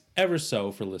 Thanks ever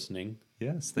so for listening.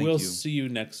 Yes, thank We'll you. see you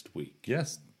next week.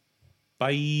 Yes.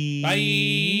 Bye. Bye.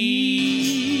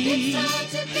 It's time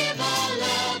to give our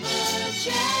love a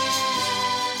chance.